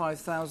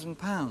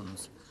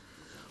 £35,000.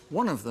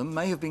 One of them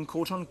may have been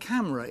caught on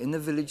camera in the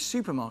village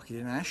supermarket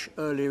in Ash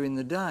earlier in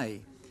the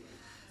day.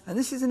 And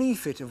this is an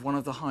e-fit of one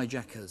of the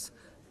hijackers.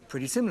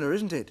 Pretty similar,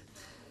 isn't it?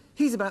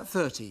 He's about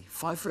 30,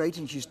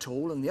 5'8"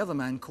 tall, and the other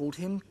man called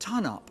him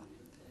Ton Up.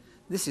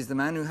 This is the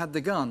man who had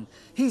the gun.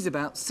 He's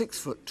about 6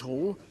 foot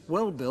tall,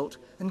 well built,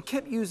 and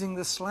kept using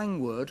the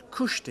slang word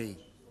kushti.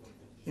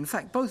 In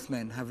fact, both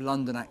men have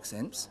London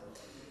accents.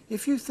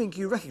 If you think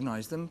you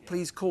recognise them,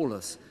 please call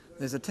us.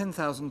 There's a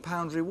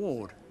 £10,000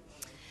 reward.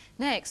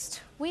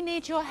 Next, we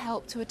need your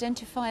help to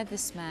identify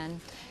this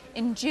man.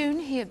 In June,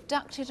 he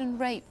abducted and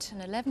raped an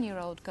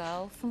 11-year-old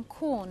girl from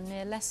Quorn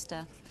near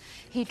Leicester.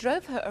 He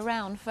drove her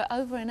around for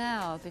over an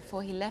hour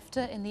before he left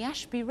her in the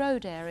Ashby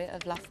Road area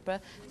of Loughborough,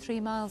 3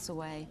 miles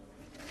away.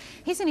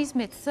 He's in his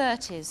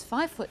mid-30s,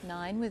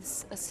 5'9",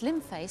 with a slim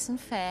face and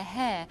fair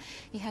hair.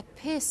 He had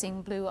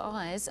piercing blue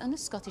eyes and a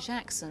Scottish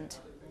accent.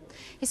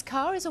 His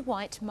car is a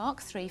white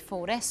Mark III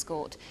Ford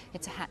Escort.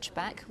 It's a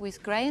hatchback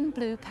with grey and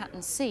blue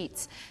patterned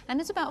seats, and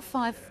it's about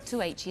 5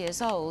 to 8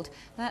 years old.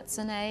 That's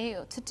an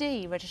A to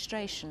D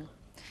registration.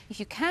 If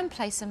you can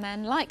place a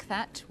man like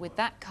that with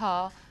that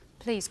car,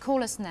 please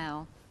call us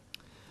now.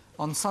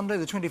 On Sunday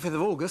the 25th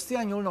of August, the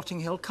annual Notting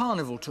Hill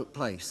Carnival took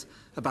place.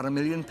 About 1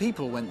 million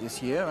people went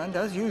this year, and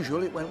as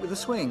usual, it went with a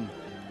swing.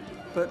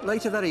 But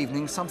later that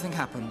evening, something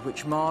happened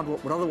which marred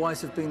what would otherwise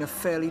have been a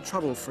fairly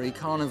trouble-free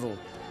carnival.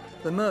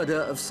 The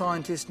murder of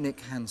scientist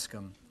Nick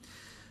Hanscom.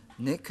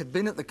 Nick had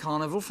been at the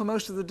carnival for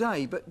most of the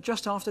day, but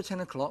just after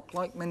 10 o'clock,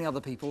 like many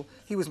other people,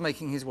 he was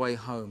making his way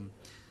home.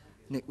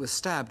 Nick was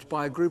stabbed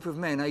by a group of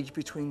men aged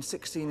between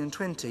 16 and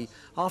 20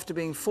 after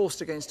being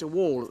forced against a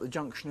wall at the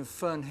junction of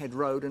Fernhead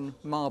Road and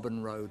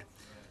Marburn Road.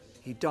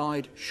 He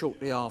died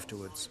shortly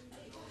afterwards.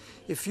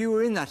 If you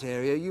were in that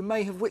area, you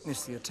may have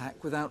witnessed the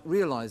attack without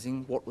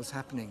realising what was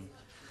happening.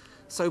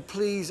 So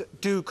please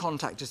do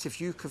contact us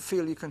if you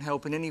feel you can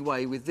help in any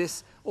way with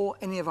this or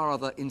any of our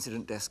other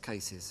incident desk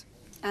cases.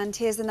 And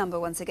here's the number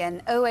once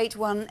again,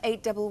 081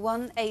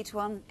 811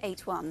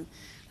 8181.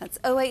 That's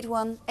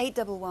 081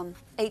 811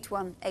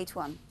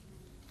 8181.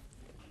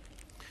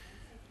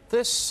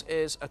 This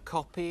is a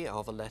copy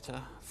of a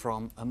letter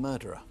from a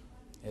murderer.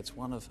 It's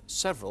one of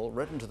several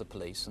written to the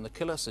police, and the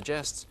killer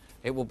suggests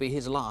it will be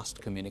his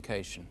last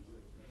communication.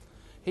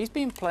 He's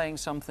been playing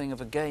something of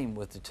a game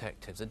with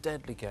detectives, a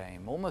deadly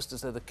game, almost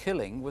as though the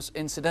killing was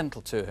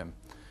incidental to him.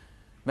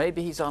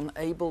 Maybe he's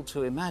unable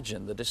to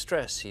imagine the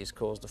distress he's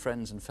caused the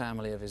friends and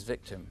family of his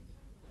victim.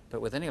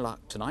 But with any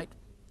luck tonight,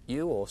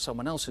 you or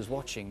someone else who's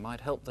watching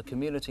might help the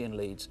community in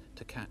Leeds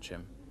to catch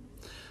him.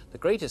 The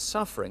greatest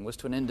suffering was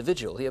to an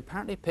individual he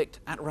apparently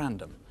picked at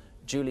random,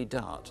 Julie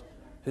Dart,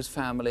 whose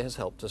family has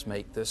helped us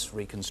make this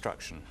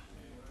reconstruction.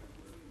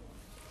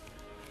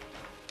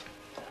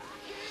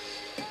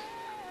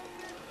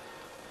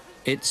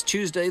 It's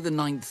Tuesday the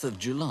 9th of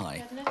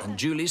July, and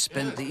Julie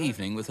spent the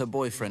evening with her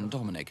boyfriend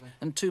Dominic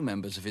and 2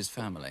 members of his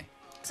family.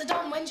 So,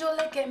 Dom, when's your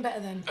leg getting better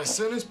then? As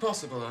soon as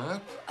possible, I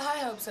hope. I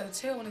hope so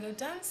too. I want to go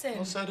dancing.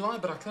 Well, so do I,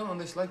 but I can't on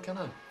this leg, can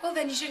I? Well,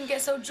 then you shouldn't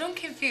get so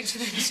drunk in future,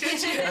 then,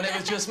 should you? And it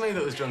was just me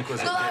that was drunk, was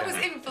it? Well, I was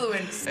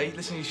influenced. Hey,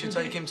 listen, you should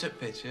take him to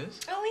pictures.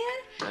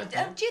 Oh,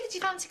 yeah? Did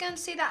you fancy going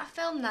to see that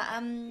film,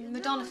 that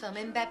Madonna film,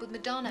 In Bed with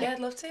Madonna? Yeah, I'd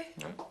love to.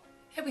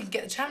 Yeah, we can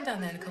get the tram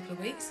down there in a couple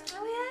of weeks.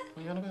 Oh, yeah?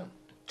 What are you on about?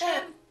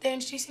 They're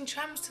introducing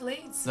trams to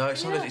Leeds. No,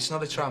 it's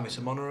not a tram, it's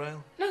a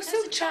monorail. No,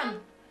 still a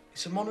tram.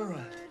 It's a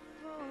monorail.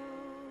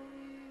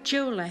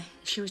 Julie,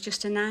 she was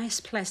just a nice,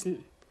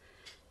 pleasant,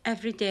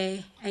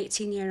 everyday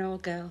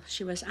 18-year-old girl.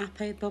 She was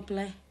happy,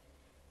 bubbly,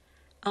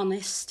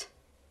 honest,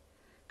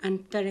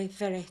 and very,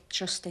 very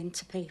trusting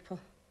to people.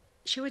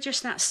 She was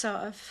just that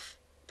sort of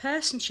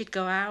person. She'd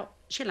go out,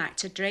 she liked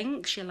to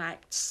drink, she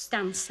liked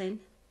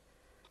dancing.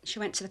 She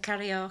went to the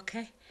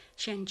karaoke,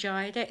 she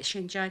enjoyed it, she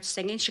enjoyed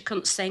singing. She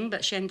couldn't sing,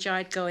 but she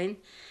enjoyed going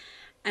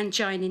and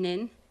joining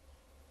in.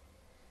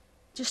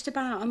 Just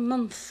about a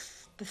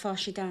month before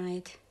she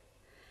died,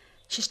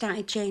 she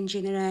started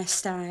changing her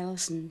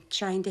hairstyles and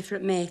trying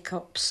different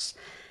makeups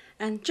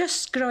and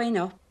just growing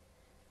up.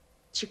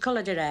 She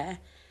coloured her hair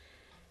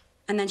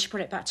and then she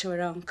put it back to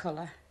her own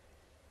colour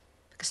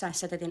because I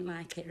said I didn't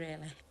like it,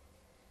 really.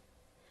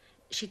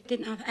 She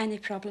didn't have any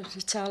problems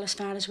at all as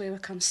far as we were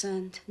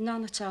concerned.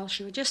 None at all.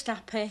 She was just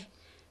happy,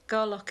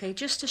 go lucky,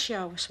 just as she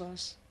always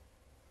was.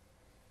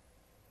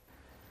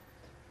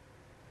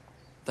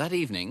 That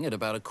evening, at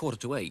about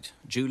 7:45,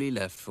 Julie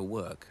left for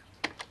work.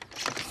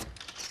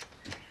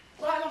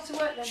 Right, I'm off to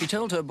work then. She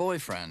told her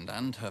boyfriend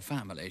and her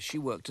family she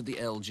worked at the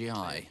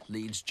LGI,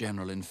 Leeds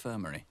General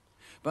Infirmary.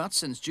 But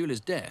since Julie's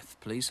death,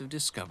 police have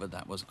discovered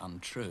that was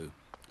untrue.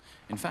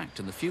 In fact,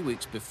 in the few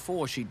weeks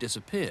before she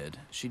disappeared,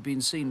 she'd been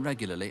seen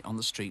regularly on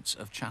the streets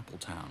of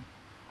Chapeltown.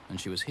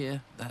 And she was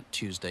here that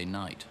Tuesday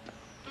night.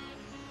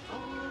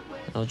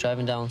 I was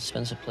driving down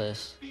Spencer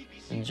Place,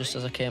 and just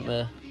as I came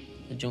to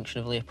the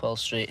junction of Leopold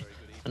Street,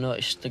 I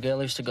noticed the girl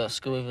who used to go to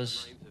school with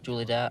us,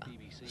 Julie Dart,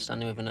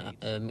 standing with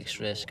a mixed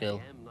race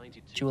girl.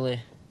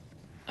 Julie,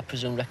 I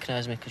presume,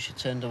 recognised me because she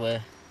turned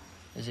away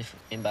as if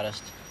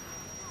embarrassed.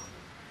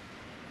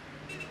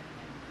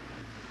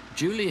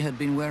 Julie had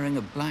been wearing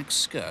a black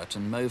skirt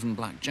and mauve and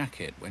black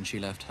jacket when she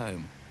left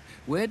home.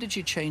 Where did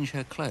she change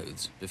her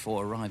clothes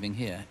before arriving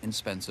here in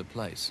Spencer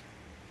Place?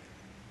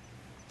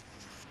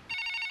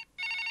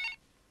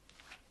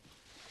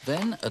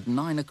 Then, at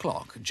 9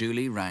 o'clock,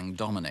 Julie rang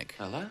Dominic.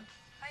 Hello?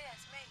 Hi,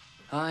 it's me.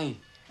 Hi.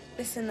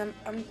 Listen,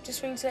 I'm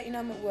just ringing to let you know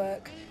I'm at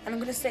work, and I'm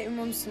going to stay at my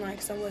mum's tonight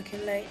because I'm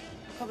working late.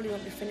 Probably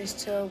won't be finished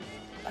till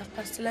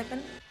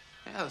 11:30.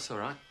 Yeah, that's all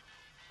right.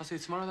 I'll see you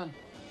tomorrow then.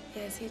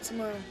 Yeah, see you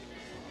tomorrow.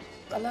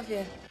 I love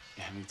you.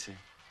 Yeah, me too.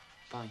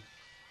 Bye.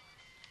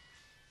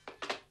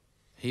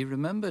 He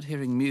remembered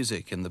hearing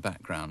music in the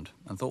background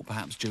and thought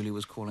perhaps Julie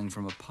was calling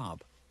from a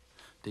pub.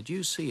 Did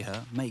you see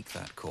her make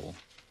that call?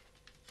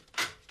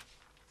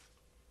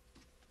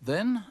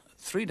 Then,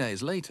 3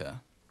 days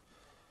later,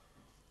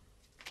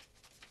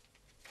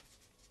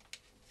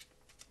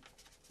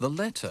 the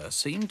letter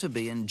seemed to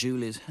be in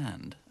Julie's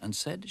hand and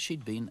said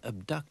she'd been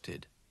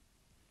abducted.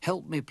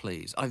 Help me,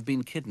 please. I've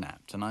been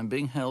kidnapped and I'm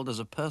being held as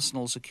a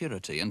personal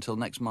security until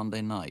next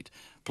Monday night.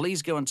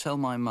 Please go and tell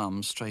my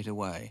mum straight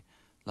away.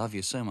 Love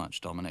you so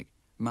much, Dominic.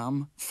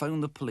 Mum, phone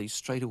the police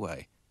straight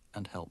away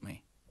and help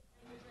me.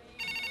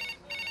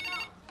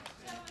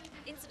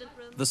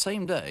 The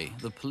same day,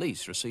 the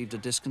police received a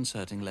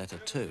disconcerting letter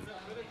too.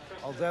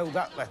 Although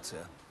that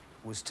letter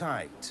was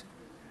typed,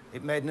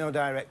 it made no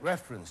direct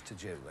reference to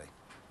Julie,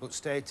 but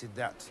stated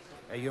that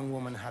a young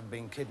woman had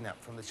been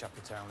kidnapped from the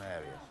Chapeltown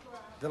area.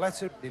 The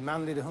letter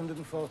demanded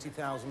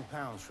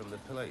 £140,000 from the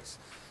police.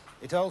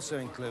 It also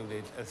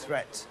included a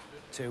threat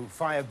to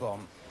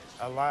firebomb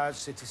a large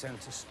city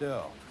centre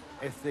store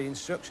if the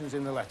instructions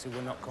in the letter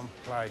were not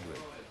complied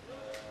with.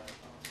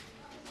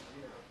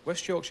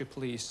 West Yorkshire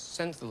Police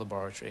sent to the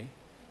laboratory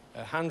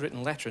a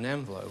handwritten letter and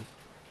envelope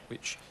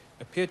which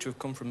appeared to have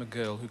come from a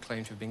girl who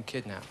claimed to have been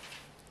kidnapped.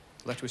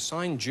 The letter was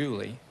signed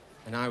Julie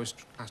and I was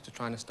asked to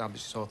try and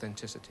establish its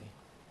authenticity.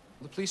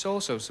 The police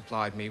also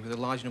supplied me with a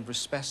large number of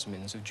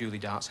specimens of Julie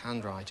Dart's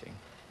handwriting,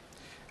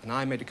 and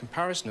I made a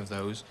comparison of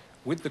those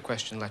with the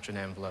question letter and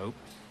envelope,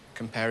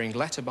 comparing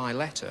letter by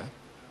letter,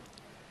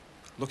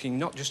 looking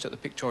not just at the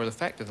pictorial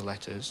effect of the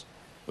letters,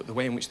 but the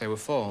way in which they were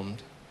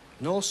formed,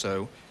 and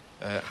also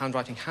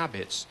handwriting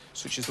habits,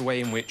 such as the way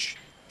in which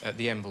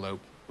the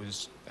envelope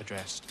was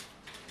addressed.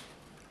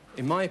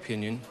 In my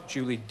opinion,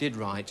 Julie did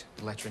write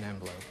the letter and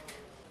envelope.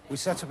 We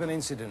set up an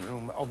incident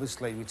room.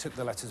 Obviously, we took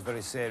the letters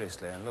very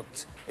seriously and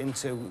looked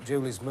into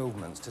Julie's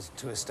movements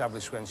to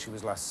establish when she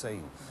was last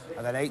seen.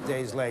 And then 8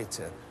 days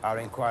later, our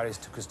inquiries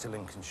took us to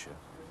Lincolnshire.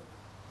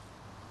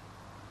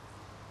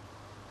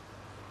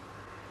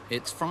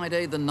 It's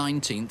Friday the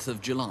 19th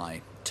of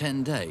July,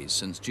 10 days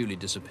since Julie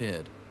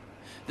disappeared.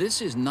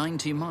 This is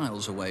 90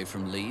 miles away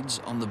from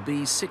Leeds on the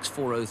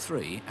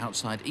B6403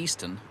 outside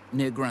Easton,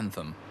 near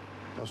Grantham.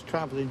 I was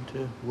travelling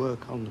to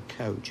work on the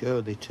coach,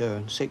 early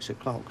turn, 6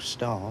 o'clock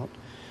start,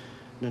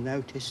 and I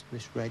noticed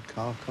this red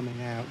car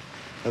coming out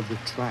of the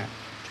track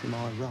to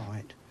my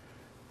right.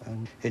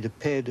 And it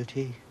appeared that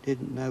he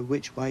didn't know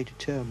which way to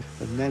turn.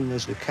 And then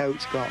as the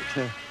coach got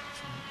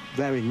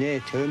very near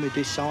to him, he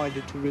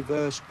decided to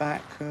reverse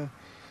back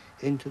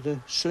into the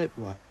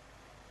slipway.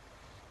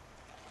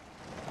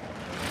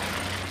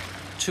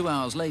 2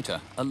 hours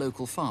later, a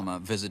local farmer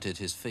visited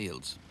his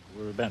fields.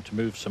 We were about to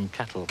move some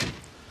cattle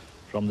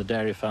from the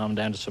dairy farm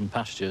down to some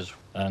pastures,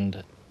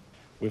 and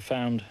we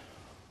found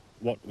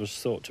what was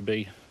thought to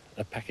be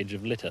a package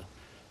of litter.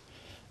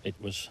 It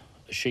was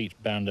a sheet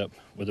bound up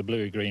with a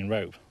bluey-green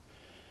rope,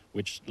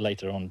 which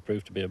later on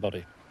proved to be a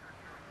body.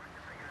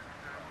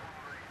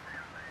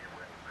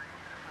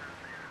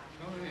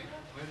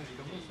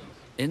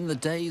 In the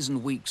days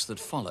and weeks that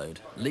followed,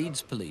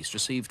 Leeds police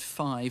received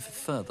 5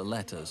 further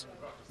letters.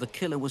 The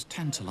killer was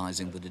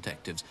tantalising the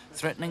detectives,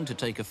 threatening to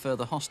take a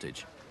further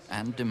hostage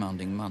and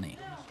demanding money.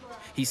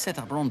 He set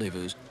up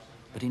rendezvous,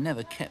 but he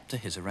never kept to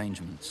his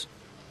arrangements.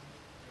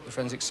 The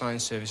Forensic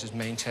Science Service has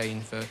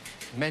maintained for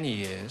many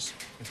years,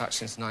 in fact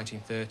since the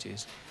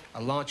 1930s,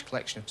 a large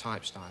collection of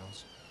type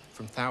styles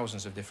from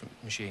thousands of different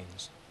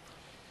machines.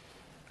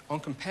 On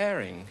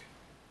comparing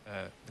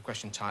the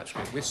question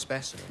typescript with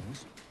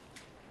specimens,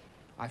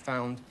 I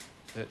found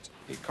that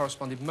it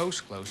corresponded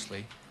most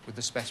closely with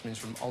the specimens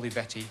from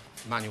Olivetti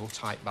manual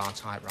type bar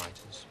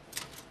typewriters.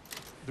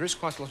 There is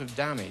quite a lot of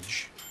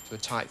damage to the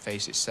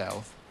typeface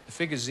itself. The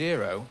figure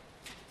 0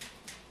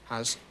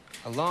 has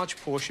a large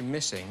portion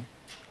missing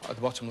at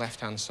the bottom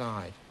left-hand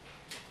side.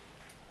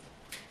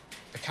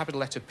 The capital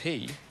letter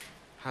P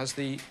has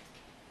the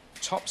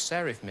top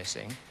serif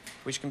missing,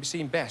 which can be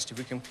seen best if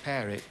we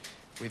compare it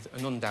with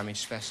an undamaged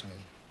specimen.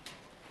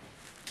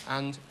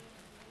 And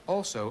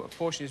also, a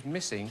portion is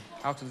missing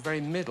out of the very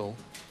middle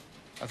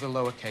of the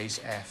lowercase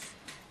f.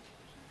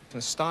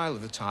 The style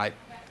of the type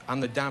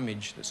and the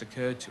damage that's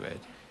occurred to it,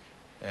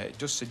 it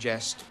does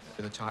suggest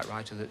with a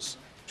typewriter that's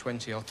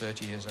 20 or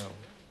 30 years old.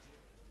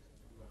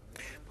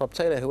 Bob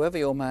Taylor, whoever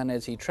your man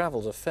is, he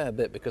travels a fair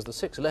bit because the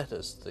 6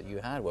 letters that you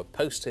had were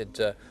posted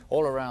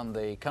all around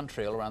the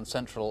country, all around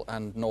central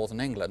and northern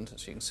England,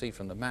 as you can see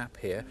from the map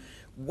here.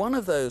 One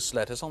of those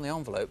letters on the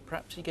envelope,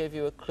 perhaps he gave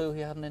you a clue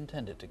he hadn't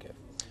intended to give.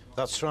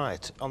 That's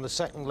right. On the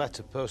second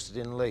letter posted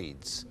in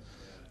Leeds,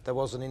 there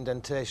was an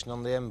indentation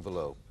on the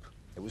envelope.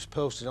 It was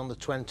posted on the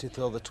 20th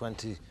or the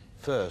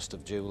 21st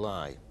of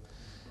July.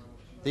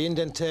 The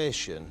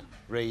indentation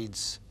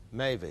reads,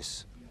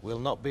 Mavis, will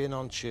not be in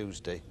on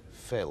Tuesday,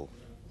 Phil.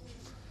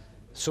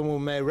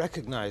 Someone may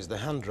recognise the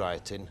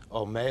handwriting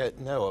or may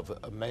know of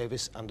a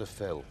Mavis and a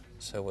Phil.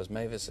 So was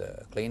Mavis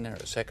a cleaner,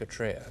 a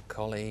secretary, a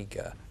colleague?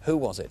 Who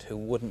was it who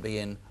wouldn't be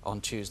in on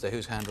Tuesday?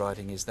 Whose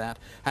handwriting is that?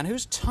 And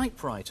whose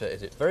typewriter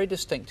is it? Very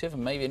distinctive,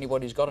 and maybe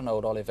anybody who's got an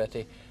old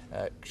Olivetti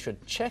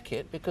should check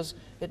it, because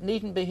it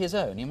needn't be his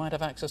own. He might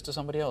have access to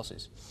somebody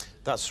else's.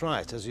 That's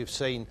right. As you've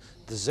seen,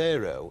 the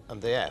 0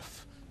 and the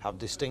F have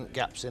distinct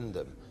gaps in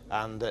them,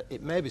 and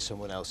it may be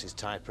someone else's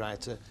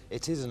typewriter.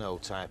 It is an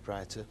old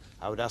typewriter.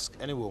 I would ask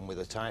anyone with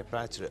a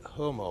typewriter at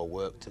home or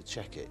work to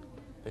check it.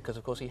 Because,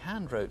 of course, he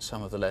handwrote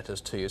some of the letters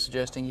to you,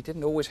 suggesting he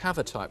didn't always have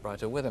a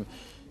typewriter with him.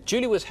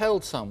 Julie was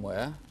held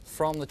somewhere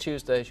from the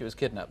Tuesday she was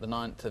kidnapped, the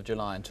 9th of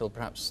July, until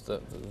perhaps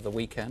the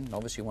weekend. And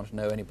obviously you want to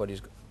know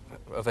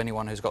of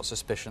anyone who's got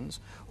suspicions,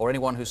 or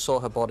anyone who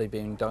saw her body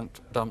being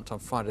dumped on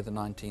Friday the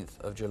 19th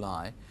of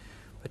July.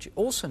 But you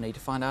also need to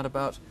find out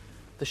about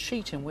the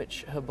sheet in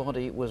which her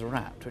body was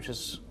wrapped, which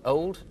is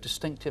old,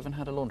 distinctive, and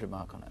had a laundry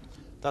mark on it.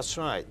 That's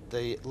right.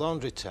 The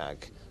laundry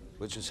tag,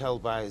 which was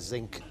held by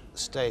Zinc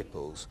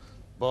Staples,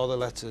 bore the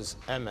letters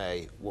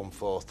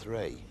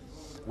MA143.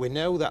 We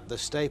know that the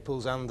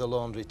staples and the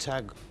laundry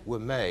tag were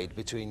made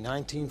between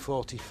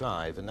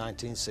 1945 and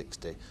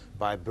 1960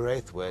 by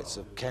Braithwaites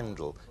of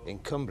Kendal in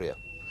Cumbria.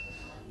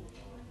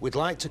 We'd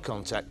like to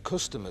contact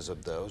customers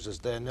of those, as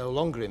they're no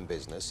longer in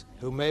business,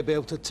 who may be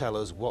able to tell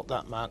us what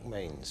that mark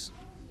means.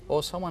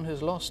 Or someone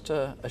who's lost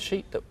a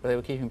sheet that they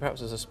were keeping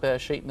perhaps as a spare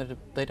sheet and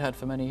that they'd had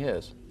for many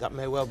years. That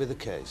may well be the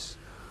case.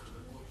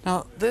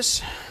 Now,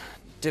 this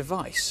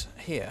device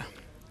here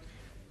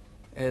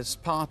is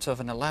part of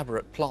an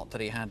elaborate plot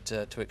that he had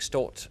to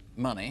extort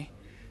money,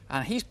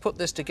 and he's put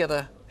this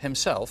together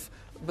himself.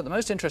 But the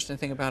most interesting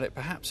thing about it,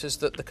 perhaps, is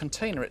that the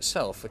container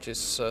itself, which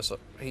is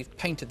he's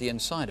painted the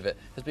inside of it,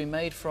 has been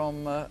made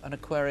from an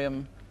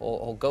aquarium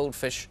or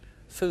goldfish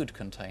food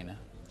container.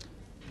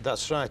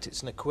 That's right.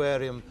 It's an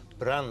aquarium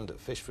brand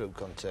fish food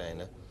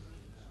container.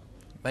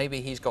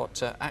 Maybe he's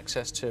got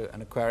access to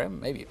an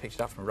aquarium. Maybe he picked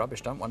it up from a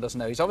rubbish dump. One doesn't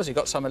know. He's obviously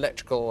got some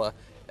electrical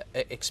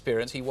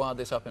experience. He wired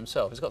this up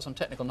himself. He's got some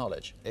technical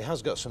knowledge. He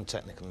has got some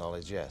technical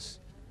knowledge, yes.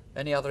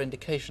 Any other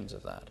indications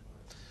of that?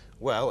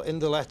 Well, in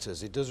the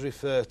letters, it does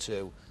refer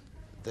to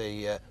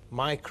the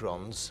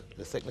microns,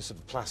 the thickness of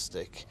the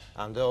plastic,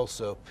 and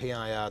also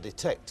PIR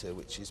detector,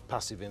 which is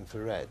passive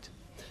infrared.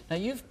 Now,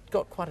 you've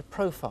got quite a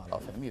profile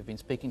of him. You've been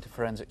speaking to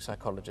forensic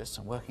psychologists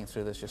and working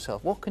through this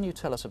yourself. What can you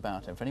tell us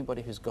about him, for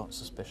anybody who's got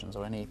suspicions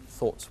or any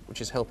thoughts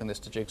which is helping this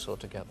to jigsaw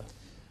together?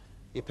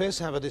 He appears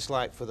to have a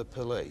dislike for the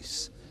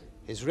police.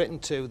 He's written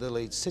to the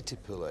Leeds City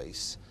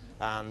Police,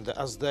 and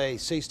as they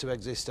ceased to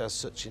exist as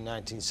such in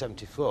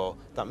 1974,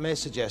 that may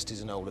suggest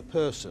he's an older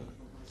person.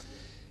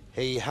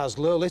 He has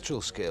low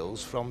literal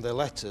skills from the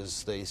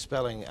letters, the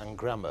spelling and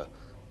grammar,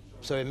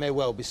 so he may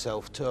well be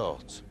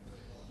self-taught.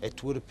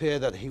 It would appear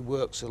that he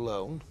works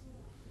alone.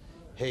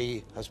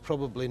 He has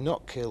probably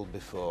not killed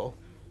before,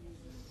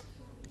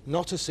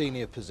 not a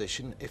senior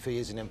position if he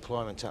is in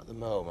employment at the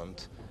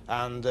moment,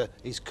 and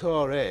his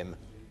core aim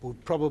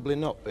would probably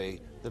not be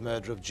the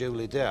murder of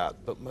Julie Dart,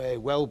 but may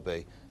well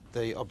be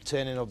the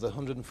obtaining of the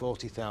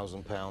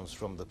 £140,000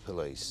 from the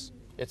police.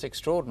 It's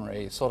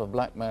extraordinary sort of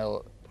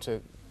blackmail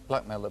to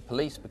blackmail the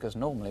police, because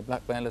normally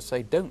blackmailers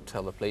say don't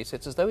tell the police.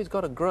 It's as though he's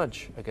got a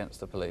grudge against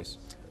the police.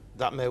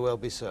 That may well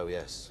be so,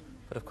 yes.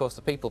 But of course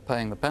the people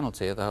paying the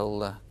penalty are the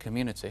whole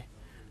community,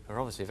 who are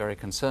obviously very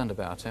concerned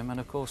about him, and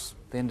of course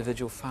the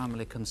individual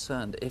family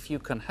concerned. If you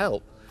can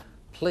help,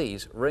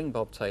 please ring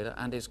Bob Taylor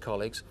and his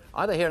colleagues,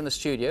 either here in the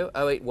studio,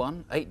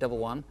 081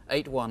 811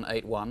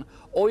 8181,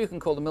 or you can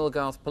call the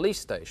Millgarth Police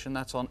Station.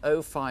 That's on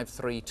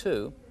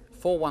 0532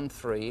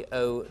 413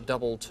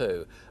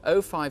 022.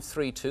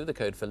 0532, the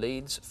code for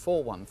Leeds,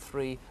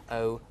 413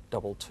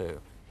 022.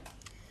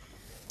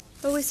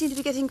 Well, we seem to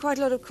be getting quite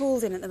a lot of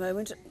calls in at the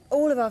moment.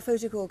 All of our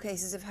photo call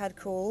cases have had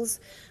calls.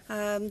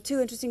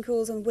 Two interesting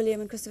calls on William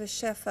and Christopher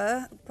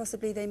Sheffer.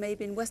 Possibly they may have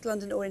been in West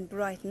London or in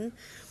Brighton.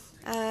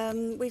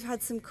 We've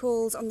had some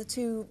calls on the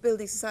two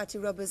Building Society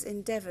robbers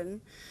in Devon.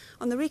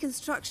 On the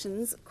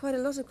reconstructions, quite a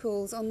lot of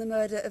calls on the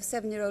murder of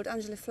 7-year-old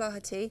Angela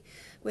Flaherty.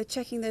 We're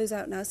checking those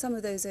out now. Some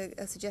of those are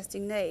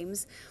suggesting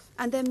names.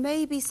 And there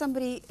may be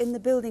somebody in the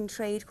building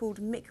trade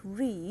called Mick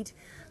Reed.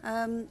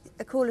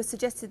 A caller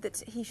suggested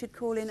that he should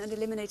call in and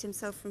eliminate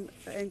himself from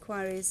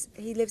inquiries.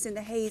 He lives in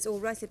the Hayes or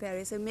Ruislip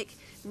area, so Mick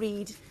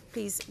Reed,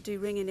 please do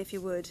ring in if you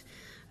would.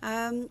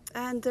 And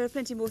there are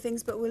plenty more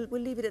things, but we'll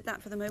leave it at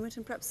that for the moment,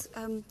 and perhaps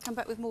come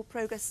back with more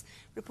progress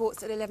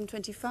reports at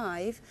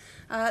 11:25.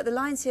 The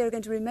lines here are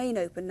going to remain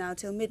open now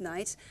till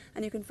midnight,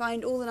 and you can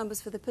find all the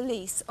numbers for the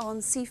police on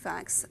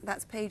CFAX.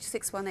 That's page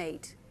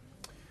 618.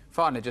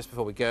 Finally, just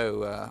before we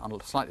go, on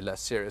a slightly less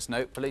serious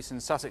note, police in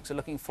Sussex are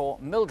looking for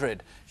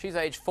Mildred. She's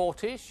aged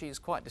 40, she's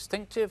quite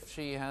distinctive.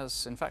 She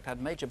has, in fact,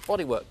 had major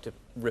bodywork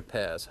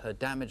repairs. Her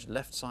damaged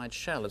left side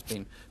shell has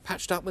been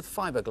patched up with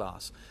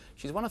fiberglass.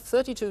 She's one of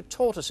 32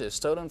 tortoises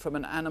stolen from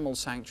an animal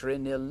sanctuary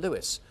near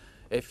Lewes.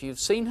 If you've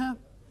seen her,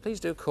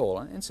 please do call.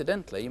 And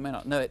incidentally, you may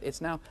not know it,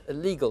 it's now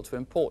illegal to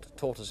import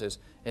tortoises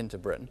into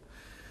Britain.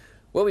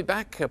 We'll be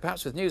back,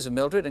 perhaps with news of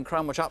Mildred and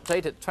Crimewatch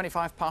Update at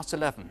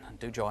 11:25.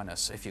 Do join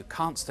us. If you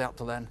can't stay up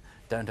till then,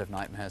 don't have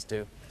nightmares.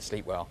 Do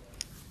sleep well.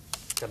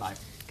 Good night.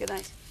 Good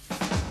night.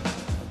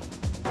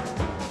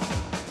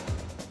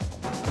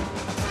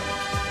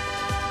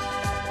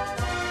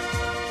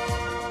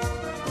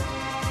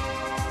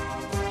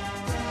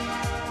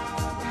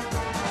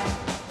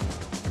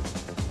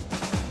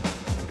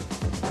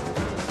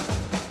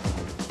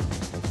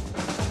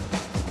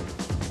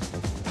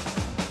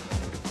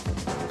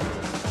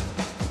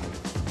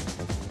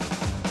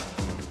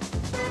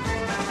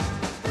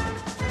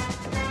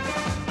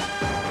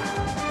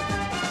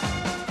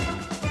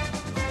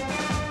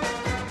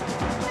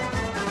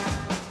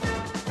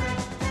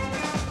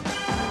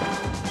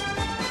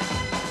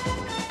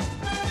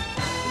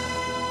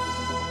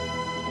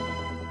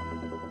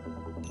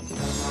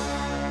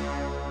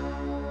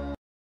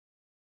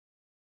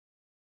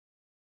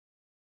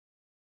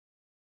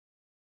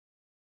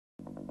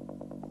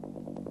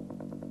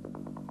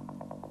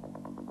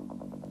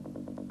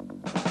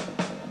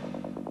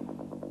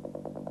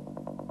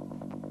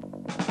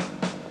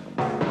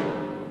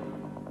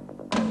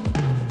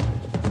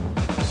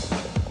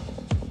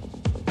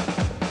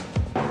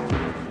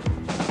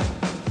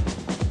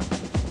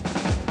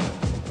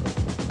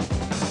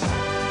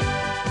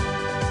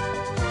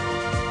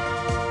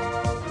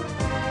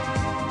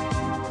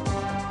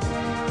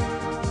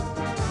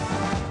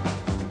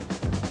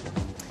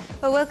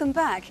 Well, welcome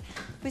back.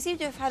 We seem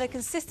to have had a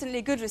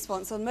consistently good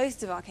response on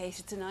most of our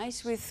cases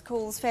tonight, with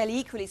calls fairly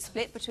equally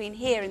split between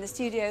here in the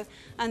studio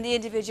and the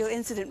individual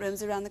incident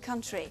rooms around the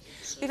country.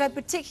 We've had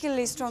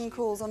particularly strong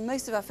calls on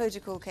most of our photo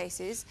call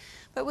cases,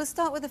 but we'll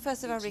start with the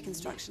first of our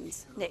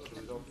reconstructions. Nick.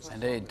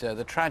 Indeed,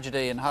 the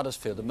tragedy in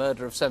Huddersfield, the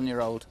murder of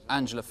 7-year-old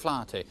Angela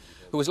Flaherty,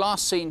 who was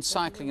last seen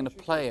cycling in a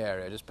play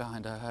area just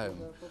behind her home.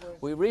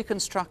 We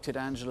reconstructed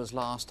Angela's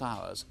last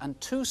hours and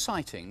 2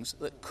 sightings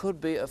that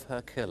could be of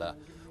her killer.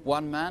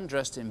 One man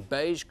dressed in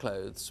beige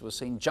clothes was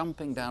seen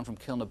jumping down from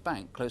Kilner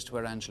Bank close to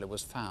where Angela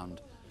was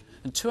found.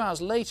 And 2 hours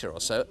later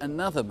or so,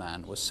 another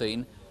man was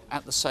seen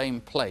at the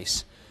same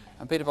place.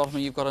 And Peter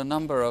Bottoman, you've got a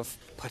number of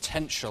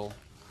potential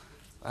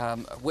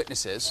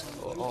witnesses,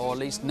 or at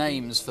least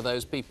names for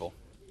those people.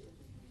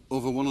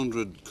 Over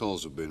 100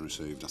 calls have been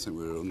received. I think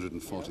we're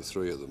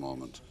 143 at the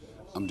moment.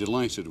 I'm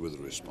delighted with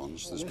the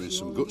response. There's been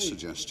some good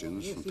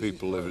suggestions from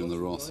people living in the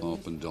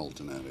Rawthorpe and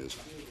Dalton areas.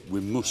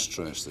 We must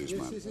trace these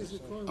men.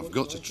 I've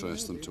got to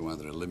trace them to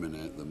either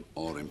eliminate them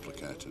or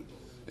implicate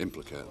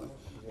them.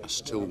 I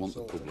still want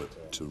the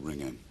public to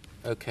ring in.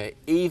 OK,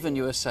 even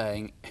you were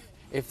saying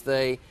if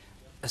they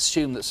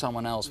assume that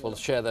someone else will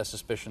share their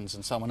suspicions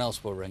and someone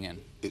else will ring in.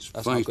 It's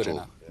That's not good vital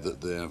enough.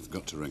 that they have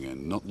got to ring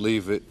in, not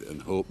leave it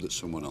and hope that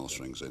someone else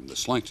rings in. The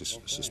slightest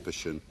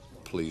suspicion,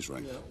 please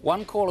ring.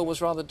 One caller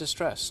was rather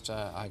distressed,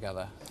 I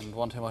gather, and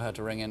wanted her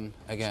to ring in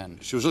again.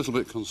 She was a little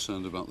bit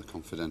concerned about the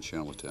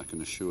confidentiality. I can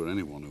assure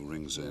anyone who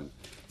rings in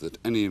that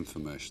any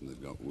information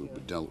they've got will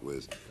be dealt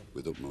with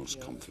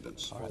utmost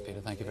confidence. All right, Peter,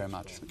 thank you very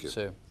much. Thank you.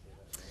 Sue.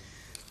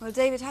 Well,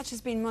 David Hatch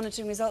has been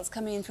monitoring results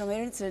coming in from our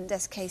incident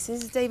desk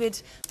cases.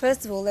 David,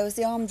 first of all, there was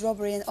the armed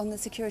robbery on the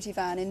security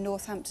van in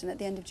Northampton at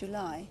the end of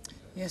July.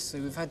 Yes, so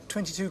we've had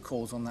 22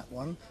 calls on that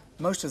one,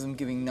 most of them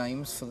giving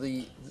names for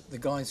the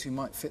guys who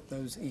might fit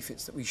those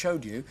e-fits that we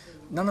showed you.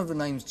 None of the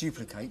names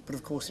duplicate, but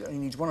of course it only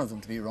needs one of them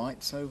to be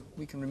right, so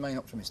we can remain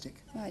optimistic.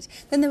 Right.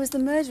 Then there was the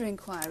murder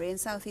inquiry in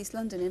South East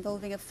London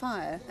involving a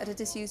fire at a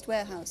disused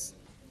warehouse.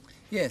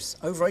 Yes,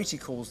 over 80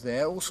 calls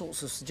there, all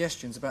sorts of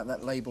suggestions about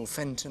that label,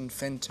 Fenton,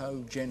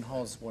 Fento, Gen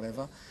Hoz,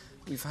 whatever.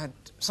 We've had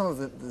some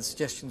of the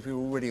suggestions we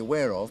were already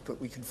aware of, but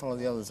we can follow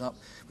the others up.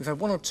 We've had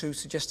 1 or 2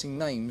 suggesting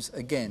names,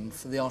 again,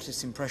 for the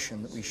artist's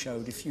impression that we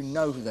showed. If you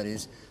know who that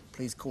is,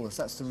 please call us.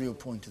 That's the real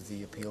point of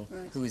the appeal.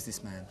 Right. Who is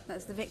this man?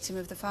 That's the victim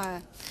of the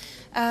fire.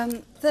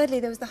 Thirdly,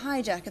 there was the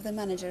hijack of the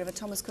manager of a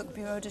Thomas Cook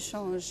bureau de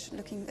change.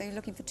 They're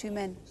looking for 2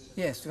 men.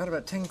 Yes, we've had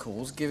about 10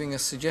 calls giving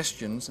us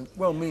suggestions, and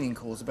well-meaning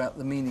calls about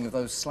the meaning of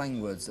those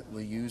slang words that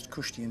were used,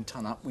 cushy and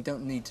ton-up. We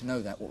don't need to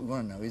know that. What we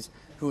want to know is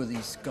who are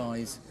these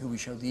guys who we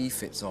showed the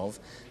e-fits of.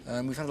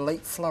 We've had a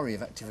late flurry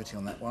of activity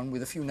on that one,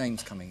 with a few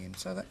names coming in,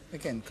 so that,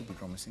 again, could be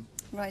promising.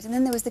 Right, and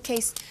then there was the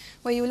case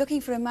where you were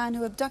looking for a man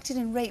who abducted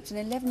and raped an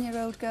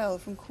 11-year-old girl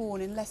from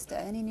Quorn in Leicester.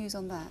 Any news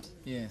on that?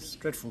 Yes,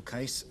 dreadful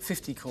case.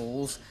 50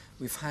 calls.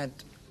 We've had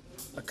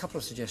a couple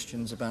of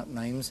suggestions about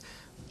names.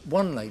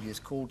 One lady has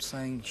called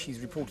saying she's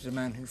reported a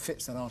man who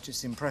fits that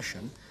artist's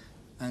impression,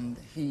 and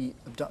he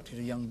abducted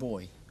a young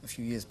boy a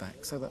few years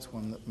back, so that's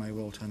one that may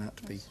well turn out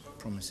to be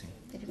promising.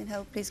 If you can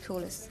help, please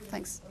call us.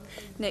 Thanks.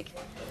 Nick.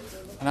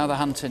 Another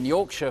hunt in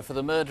Yorkshire for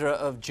the murderer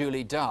of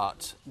Julie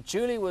Dart.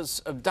 Julie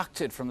was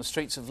abducted from the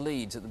streets of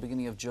Leeds at the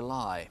beginning of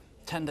July.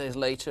 10 days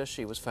later,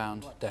 she was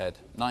found dead,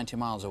 90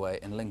 miles away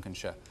in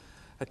Lincolnshire.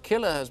 Her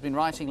killer has been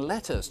writing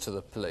letters to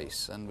the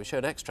police, and we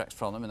showed extracts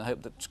from them in the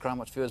hope that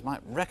Crimewatch viewers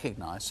might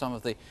recognise some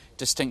of the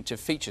distinctive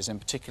features, in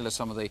particular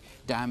some of the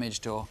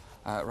damaged or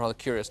rather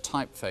curious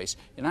typeface.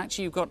 And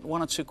actually you've got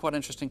 1 or 2 quite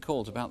interesting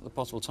calls about the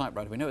possible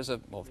typewriter. We know it was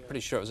well,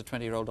 pretty sure it was a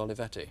 20-year-old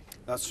Olivetti.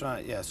 That's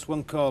right, yes.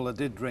 One caller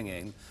did ring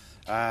in.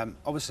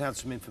 Obviously had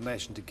some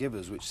information to give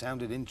us which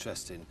sounded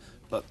interesting,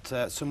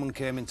 but someone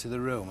came into the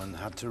room and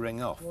had to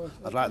ring off.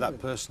 I'd like that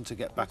person to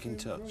get back in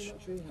touch.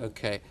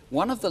 OK.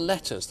 One of the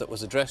letters that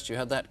was addressed, you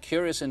had that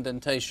curious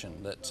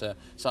indentation that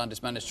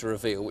scientists managed to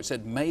reveal, which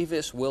said,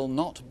 Mavis will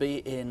not be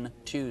in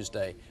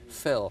Tuesday.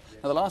 Phil.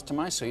 Now, the last time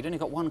I saw, you'd only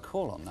got 1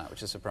 call on that,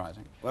 which is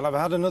surprising. Well, I've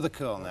had another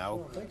call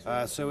now,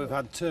 so we've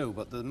had 2,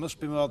 but there must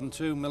be more than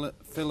 2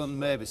 Phil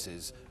and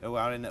Mavises who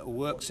are in a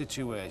work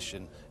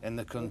situation in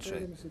the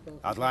country.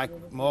 I'd like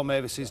more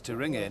Mavises to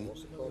ring in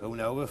who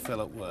know we're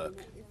Phil at work.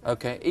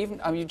 OK,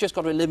 you've just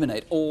got to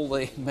eliminate all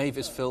the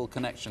Mavis-Phil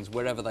connections,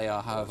 wherever they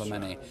are, however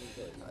many.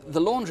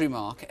 The laundry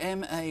mark,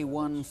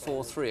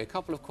 MA143, a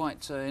couple of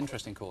quite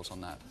interesting calls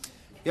on that.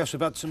 Yes,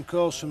 we've had some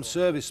calls from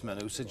servicemen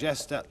who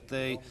suggest that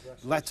the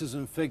letters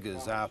and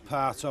figures are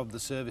part of the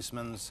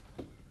serviceman's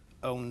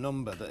own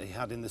number that he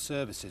had in the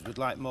services. We'd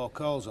like more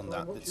calls on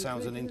that. It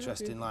sounds an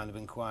interesting line of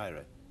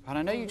inquiry. And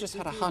I know you just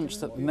had a hunch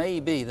that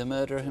maybe the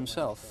murderer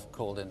himself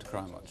called into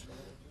Crimewatch.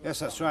 Yes,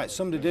 that's right.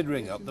 Somebody did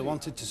ring up. They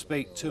wanted to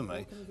speak to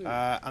me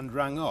and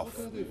rang off.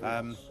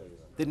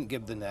 Didn't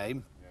give the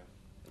name.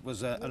 It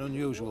was an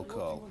unusual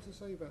call.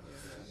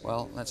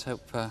 Well, let's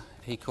hope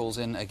he calls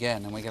in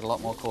again and we get a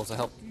lot more calls to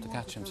help to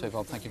catch him. So,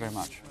 Bob, thank you very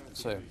much.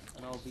 Sue.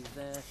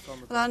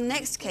 Well, our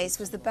next case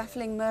was the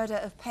baffling murder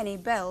of Penny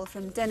Bell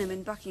from Denham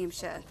in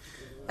Buckinghamshire.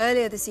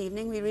 Earlier this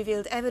evening, we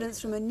revealed evidence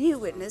from a new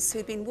witness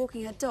who'd been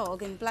walking her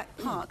dog in Black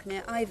Park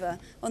near Iver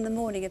on the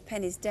morning of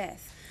Penny's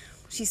death.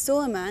 She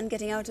saw a man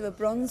getting out of a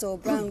bronze or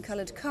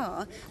brown-coloured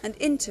car and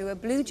into a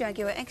blue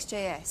Jaguar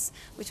XJS,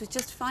 which was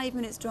just 5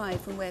 minutes' drive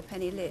from where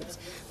Penny lived.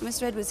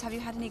 Mr. Edwards, have you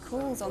had any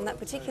calls on that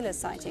particular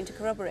sighting to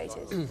corroborate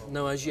it?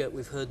 No, as yet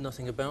we've heard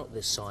nothing about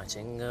this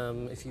sighting.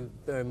 If you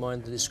bear in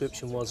mind the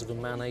description was of a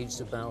man aged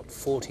about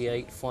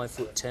 48,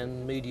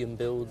 5'10", medium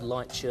build,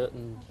 light shirt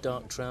and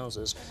dark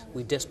trousers.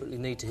 We desperately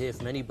need to hear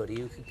from anybody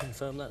who can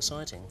confirm that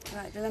sighting.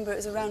 Right, remember it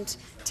was around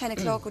 10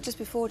 o'clock or just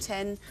before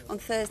 10 on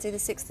Thursday the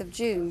 6th of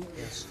June.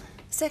 Yes.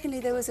 Secondly,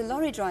 there was a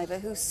lorry driver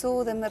who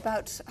saw them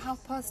about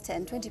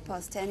 10:30, 20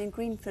 past 10 in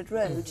Greenford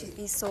Road.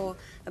 He saw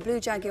a blue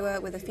Jaguar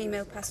with a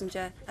female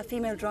passenger, a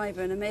female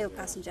driver and a male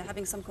passenger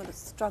having some kind of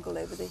struggle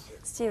over the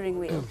steering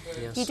wheel.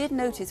 Yes. He did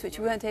notice, which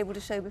we weren't able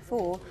to show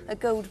before, a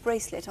gold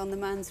bracelet on the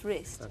man's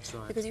wrist. That's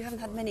right. Because you haven't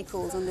had many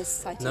calls on this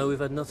sighting. No, we've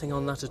had nothing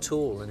on that at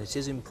all, and it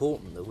is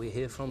important that we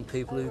hear from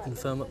people who can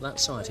firm up that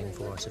sighting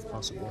for us if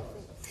possible.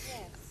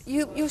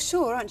 You're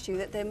sure, aren't you,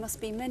 that there must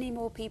be many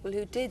more people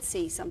who did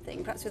see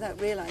something, perhaps without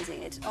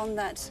realising it, on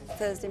that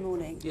Thursday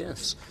morning?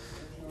 Yes.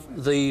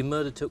 The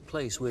murder took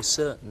place, we're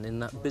certain, in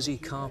that busy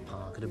car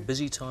park at a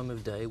busy time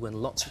of day when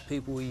lots of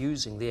people were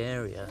using the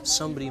area.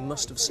 Somebody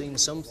must have seen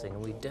something,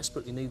 and we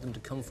desperately need them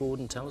to come forward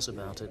and tell us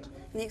about it.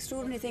 And the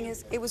extraordinary thing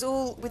is, it was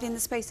all within the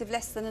space of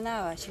less than an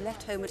hour. She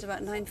left home at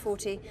about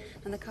 9:40,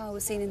 and the car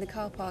was seen in the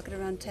car park at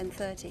around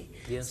 10:30.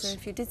 Yes. So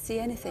if you did see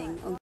anything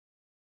on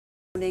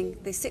morning,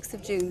 the 6th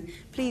of June,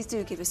 please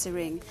do give us a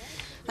ring.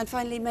 And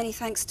finally, many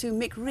thanks to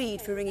Mick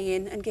Reed for ringing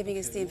in and giving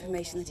us the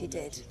information that he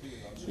did.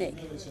 Nick.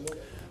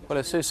 Well,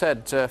 as Sue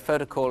said,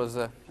 photocall is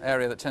the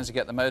area that tends to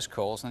get the most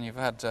calls, and you've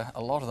had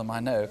a lot of them, I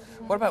know.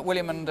 What about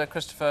William and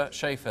Christopher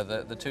Schaefer,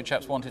 the two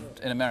chaps wanted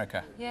in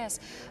America?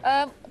 Yes,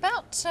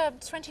 about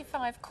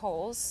 25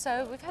 calls,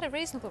 so we've had a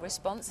reasonable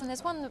response, and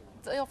there's one that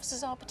the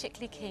officers are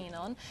particularly keen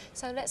on,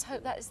 so let's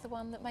hope that is the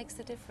one that makes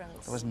the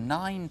difference. There was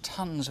 9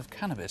 tonnes of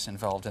cannabis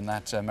involved in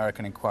that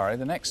American inquiry.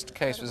 The next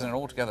case was an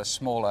altogether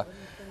smaller,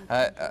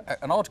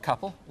 an odd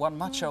couple, one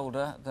much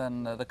older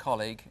than the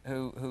colleague,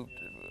 who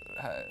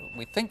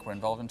we think were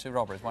involved in 2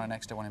 robberies, one in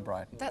Exeter, one in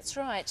Brighton. That's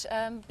right.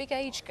 Big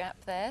age gap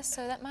there,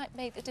 so that might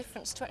make the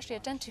difference to actually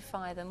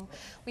identify them.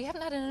 We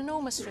haven't had an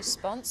enormous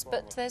response,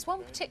 but there's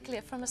one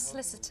particular from a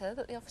solicitor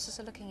that the officers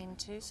are looking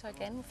into, so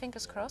again,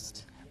 fingers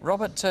crossed.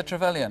 Robert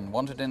Trevelyan,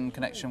 wanted in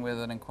connection with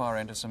an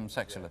inquiry into some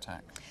sexual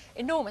attack.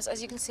 Enormous,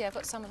 as you can see, I've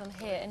got some of them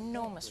here,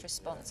 enormous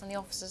response, and the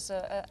officers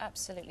are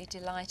absolutely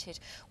delighted.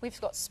 We've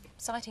got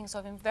sightings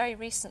of him very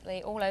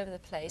recently all over the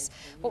place.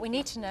 What we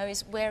need to know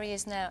is where he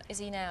is now. Is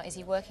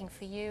he working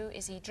for you?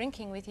 Is he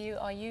drinking with you?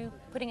 Are you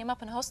putting him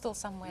up in a hostel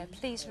somewhere?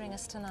 Please ring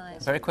us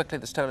tonight. Very quickly,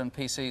 the stolen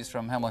PCs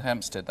from Hemel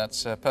Hempstead,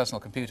 that's personal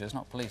computers,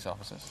 not police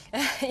officers.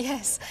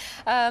 Yes,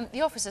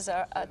 the officers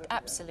are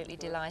absolutely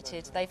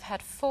delighted. They've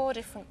had 4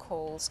 different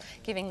calls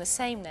giving the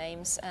same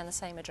names and the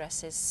same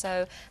addresses.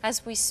 So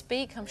as we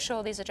speak, I'm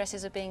sure these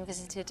addresses are being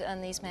visited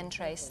and these men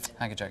traced.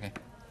 Thank you, Jackie.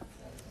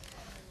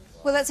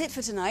 Well, that's it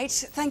for tonight.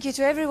 Thank you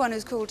to everyone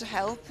who's called to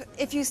help.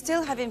 If you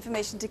still have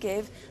information to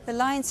give, the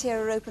lines here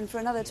are open for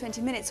another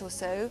 20 minutes or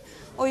so,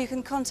 or you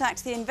can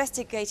contact the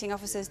investigating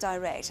officers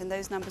direct, and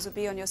those numbers will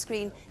be on your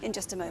screen in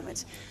just a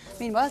moment.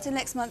 Meanwhile, till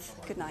next month,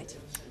 good night.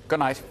 Good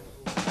night.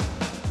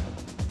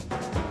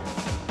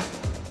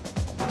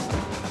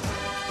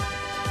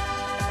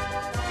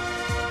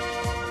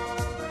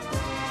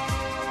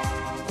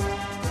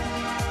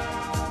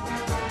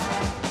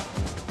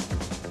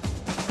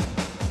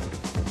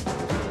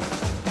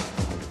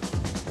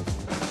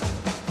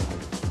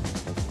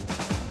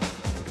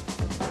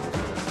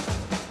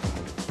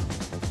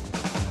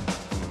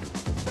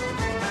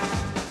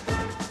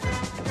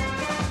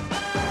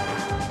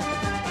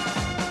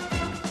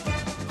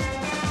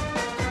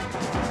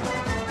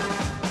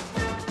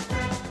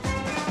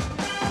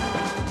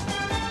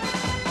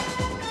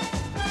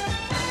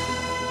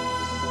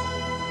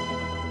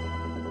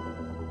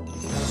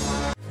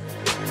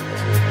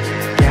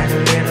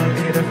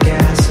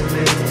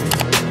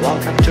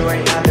 Welcome to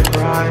another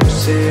crime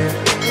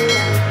scene.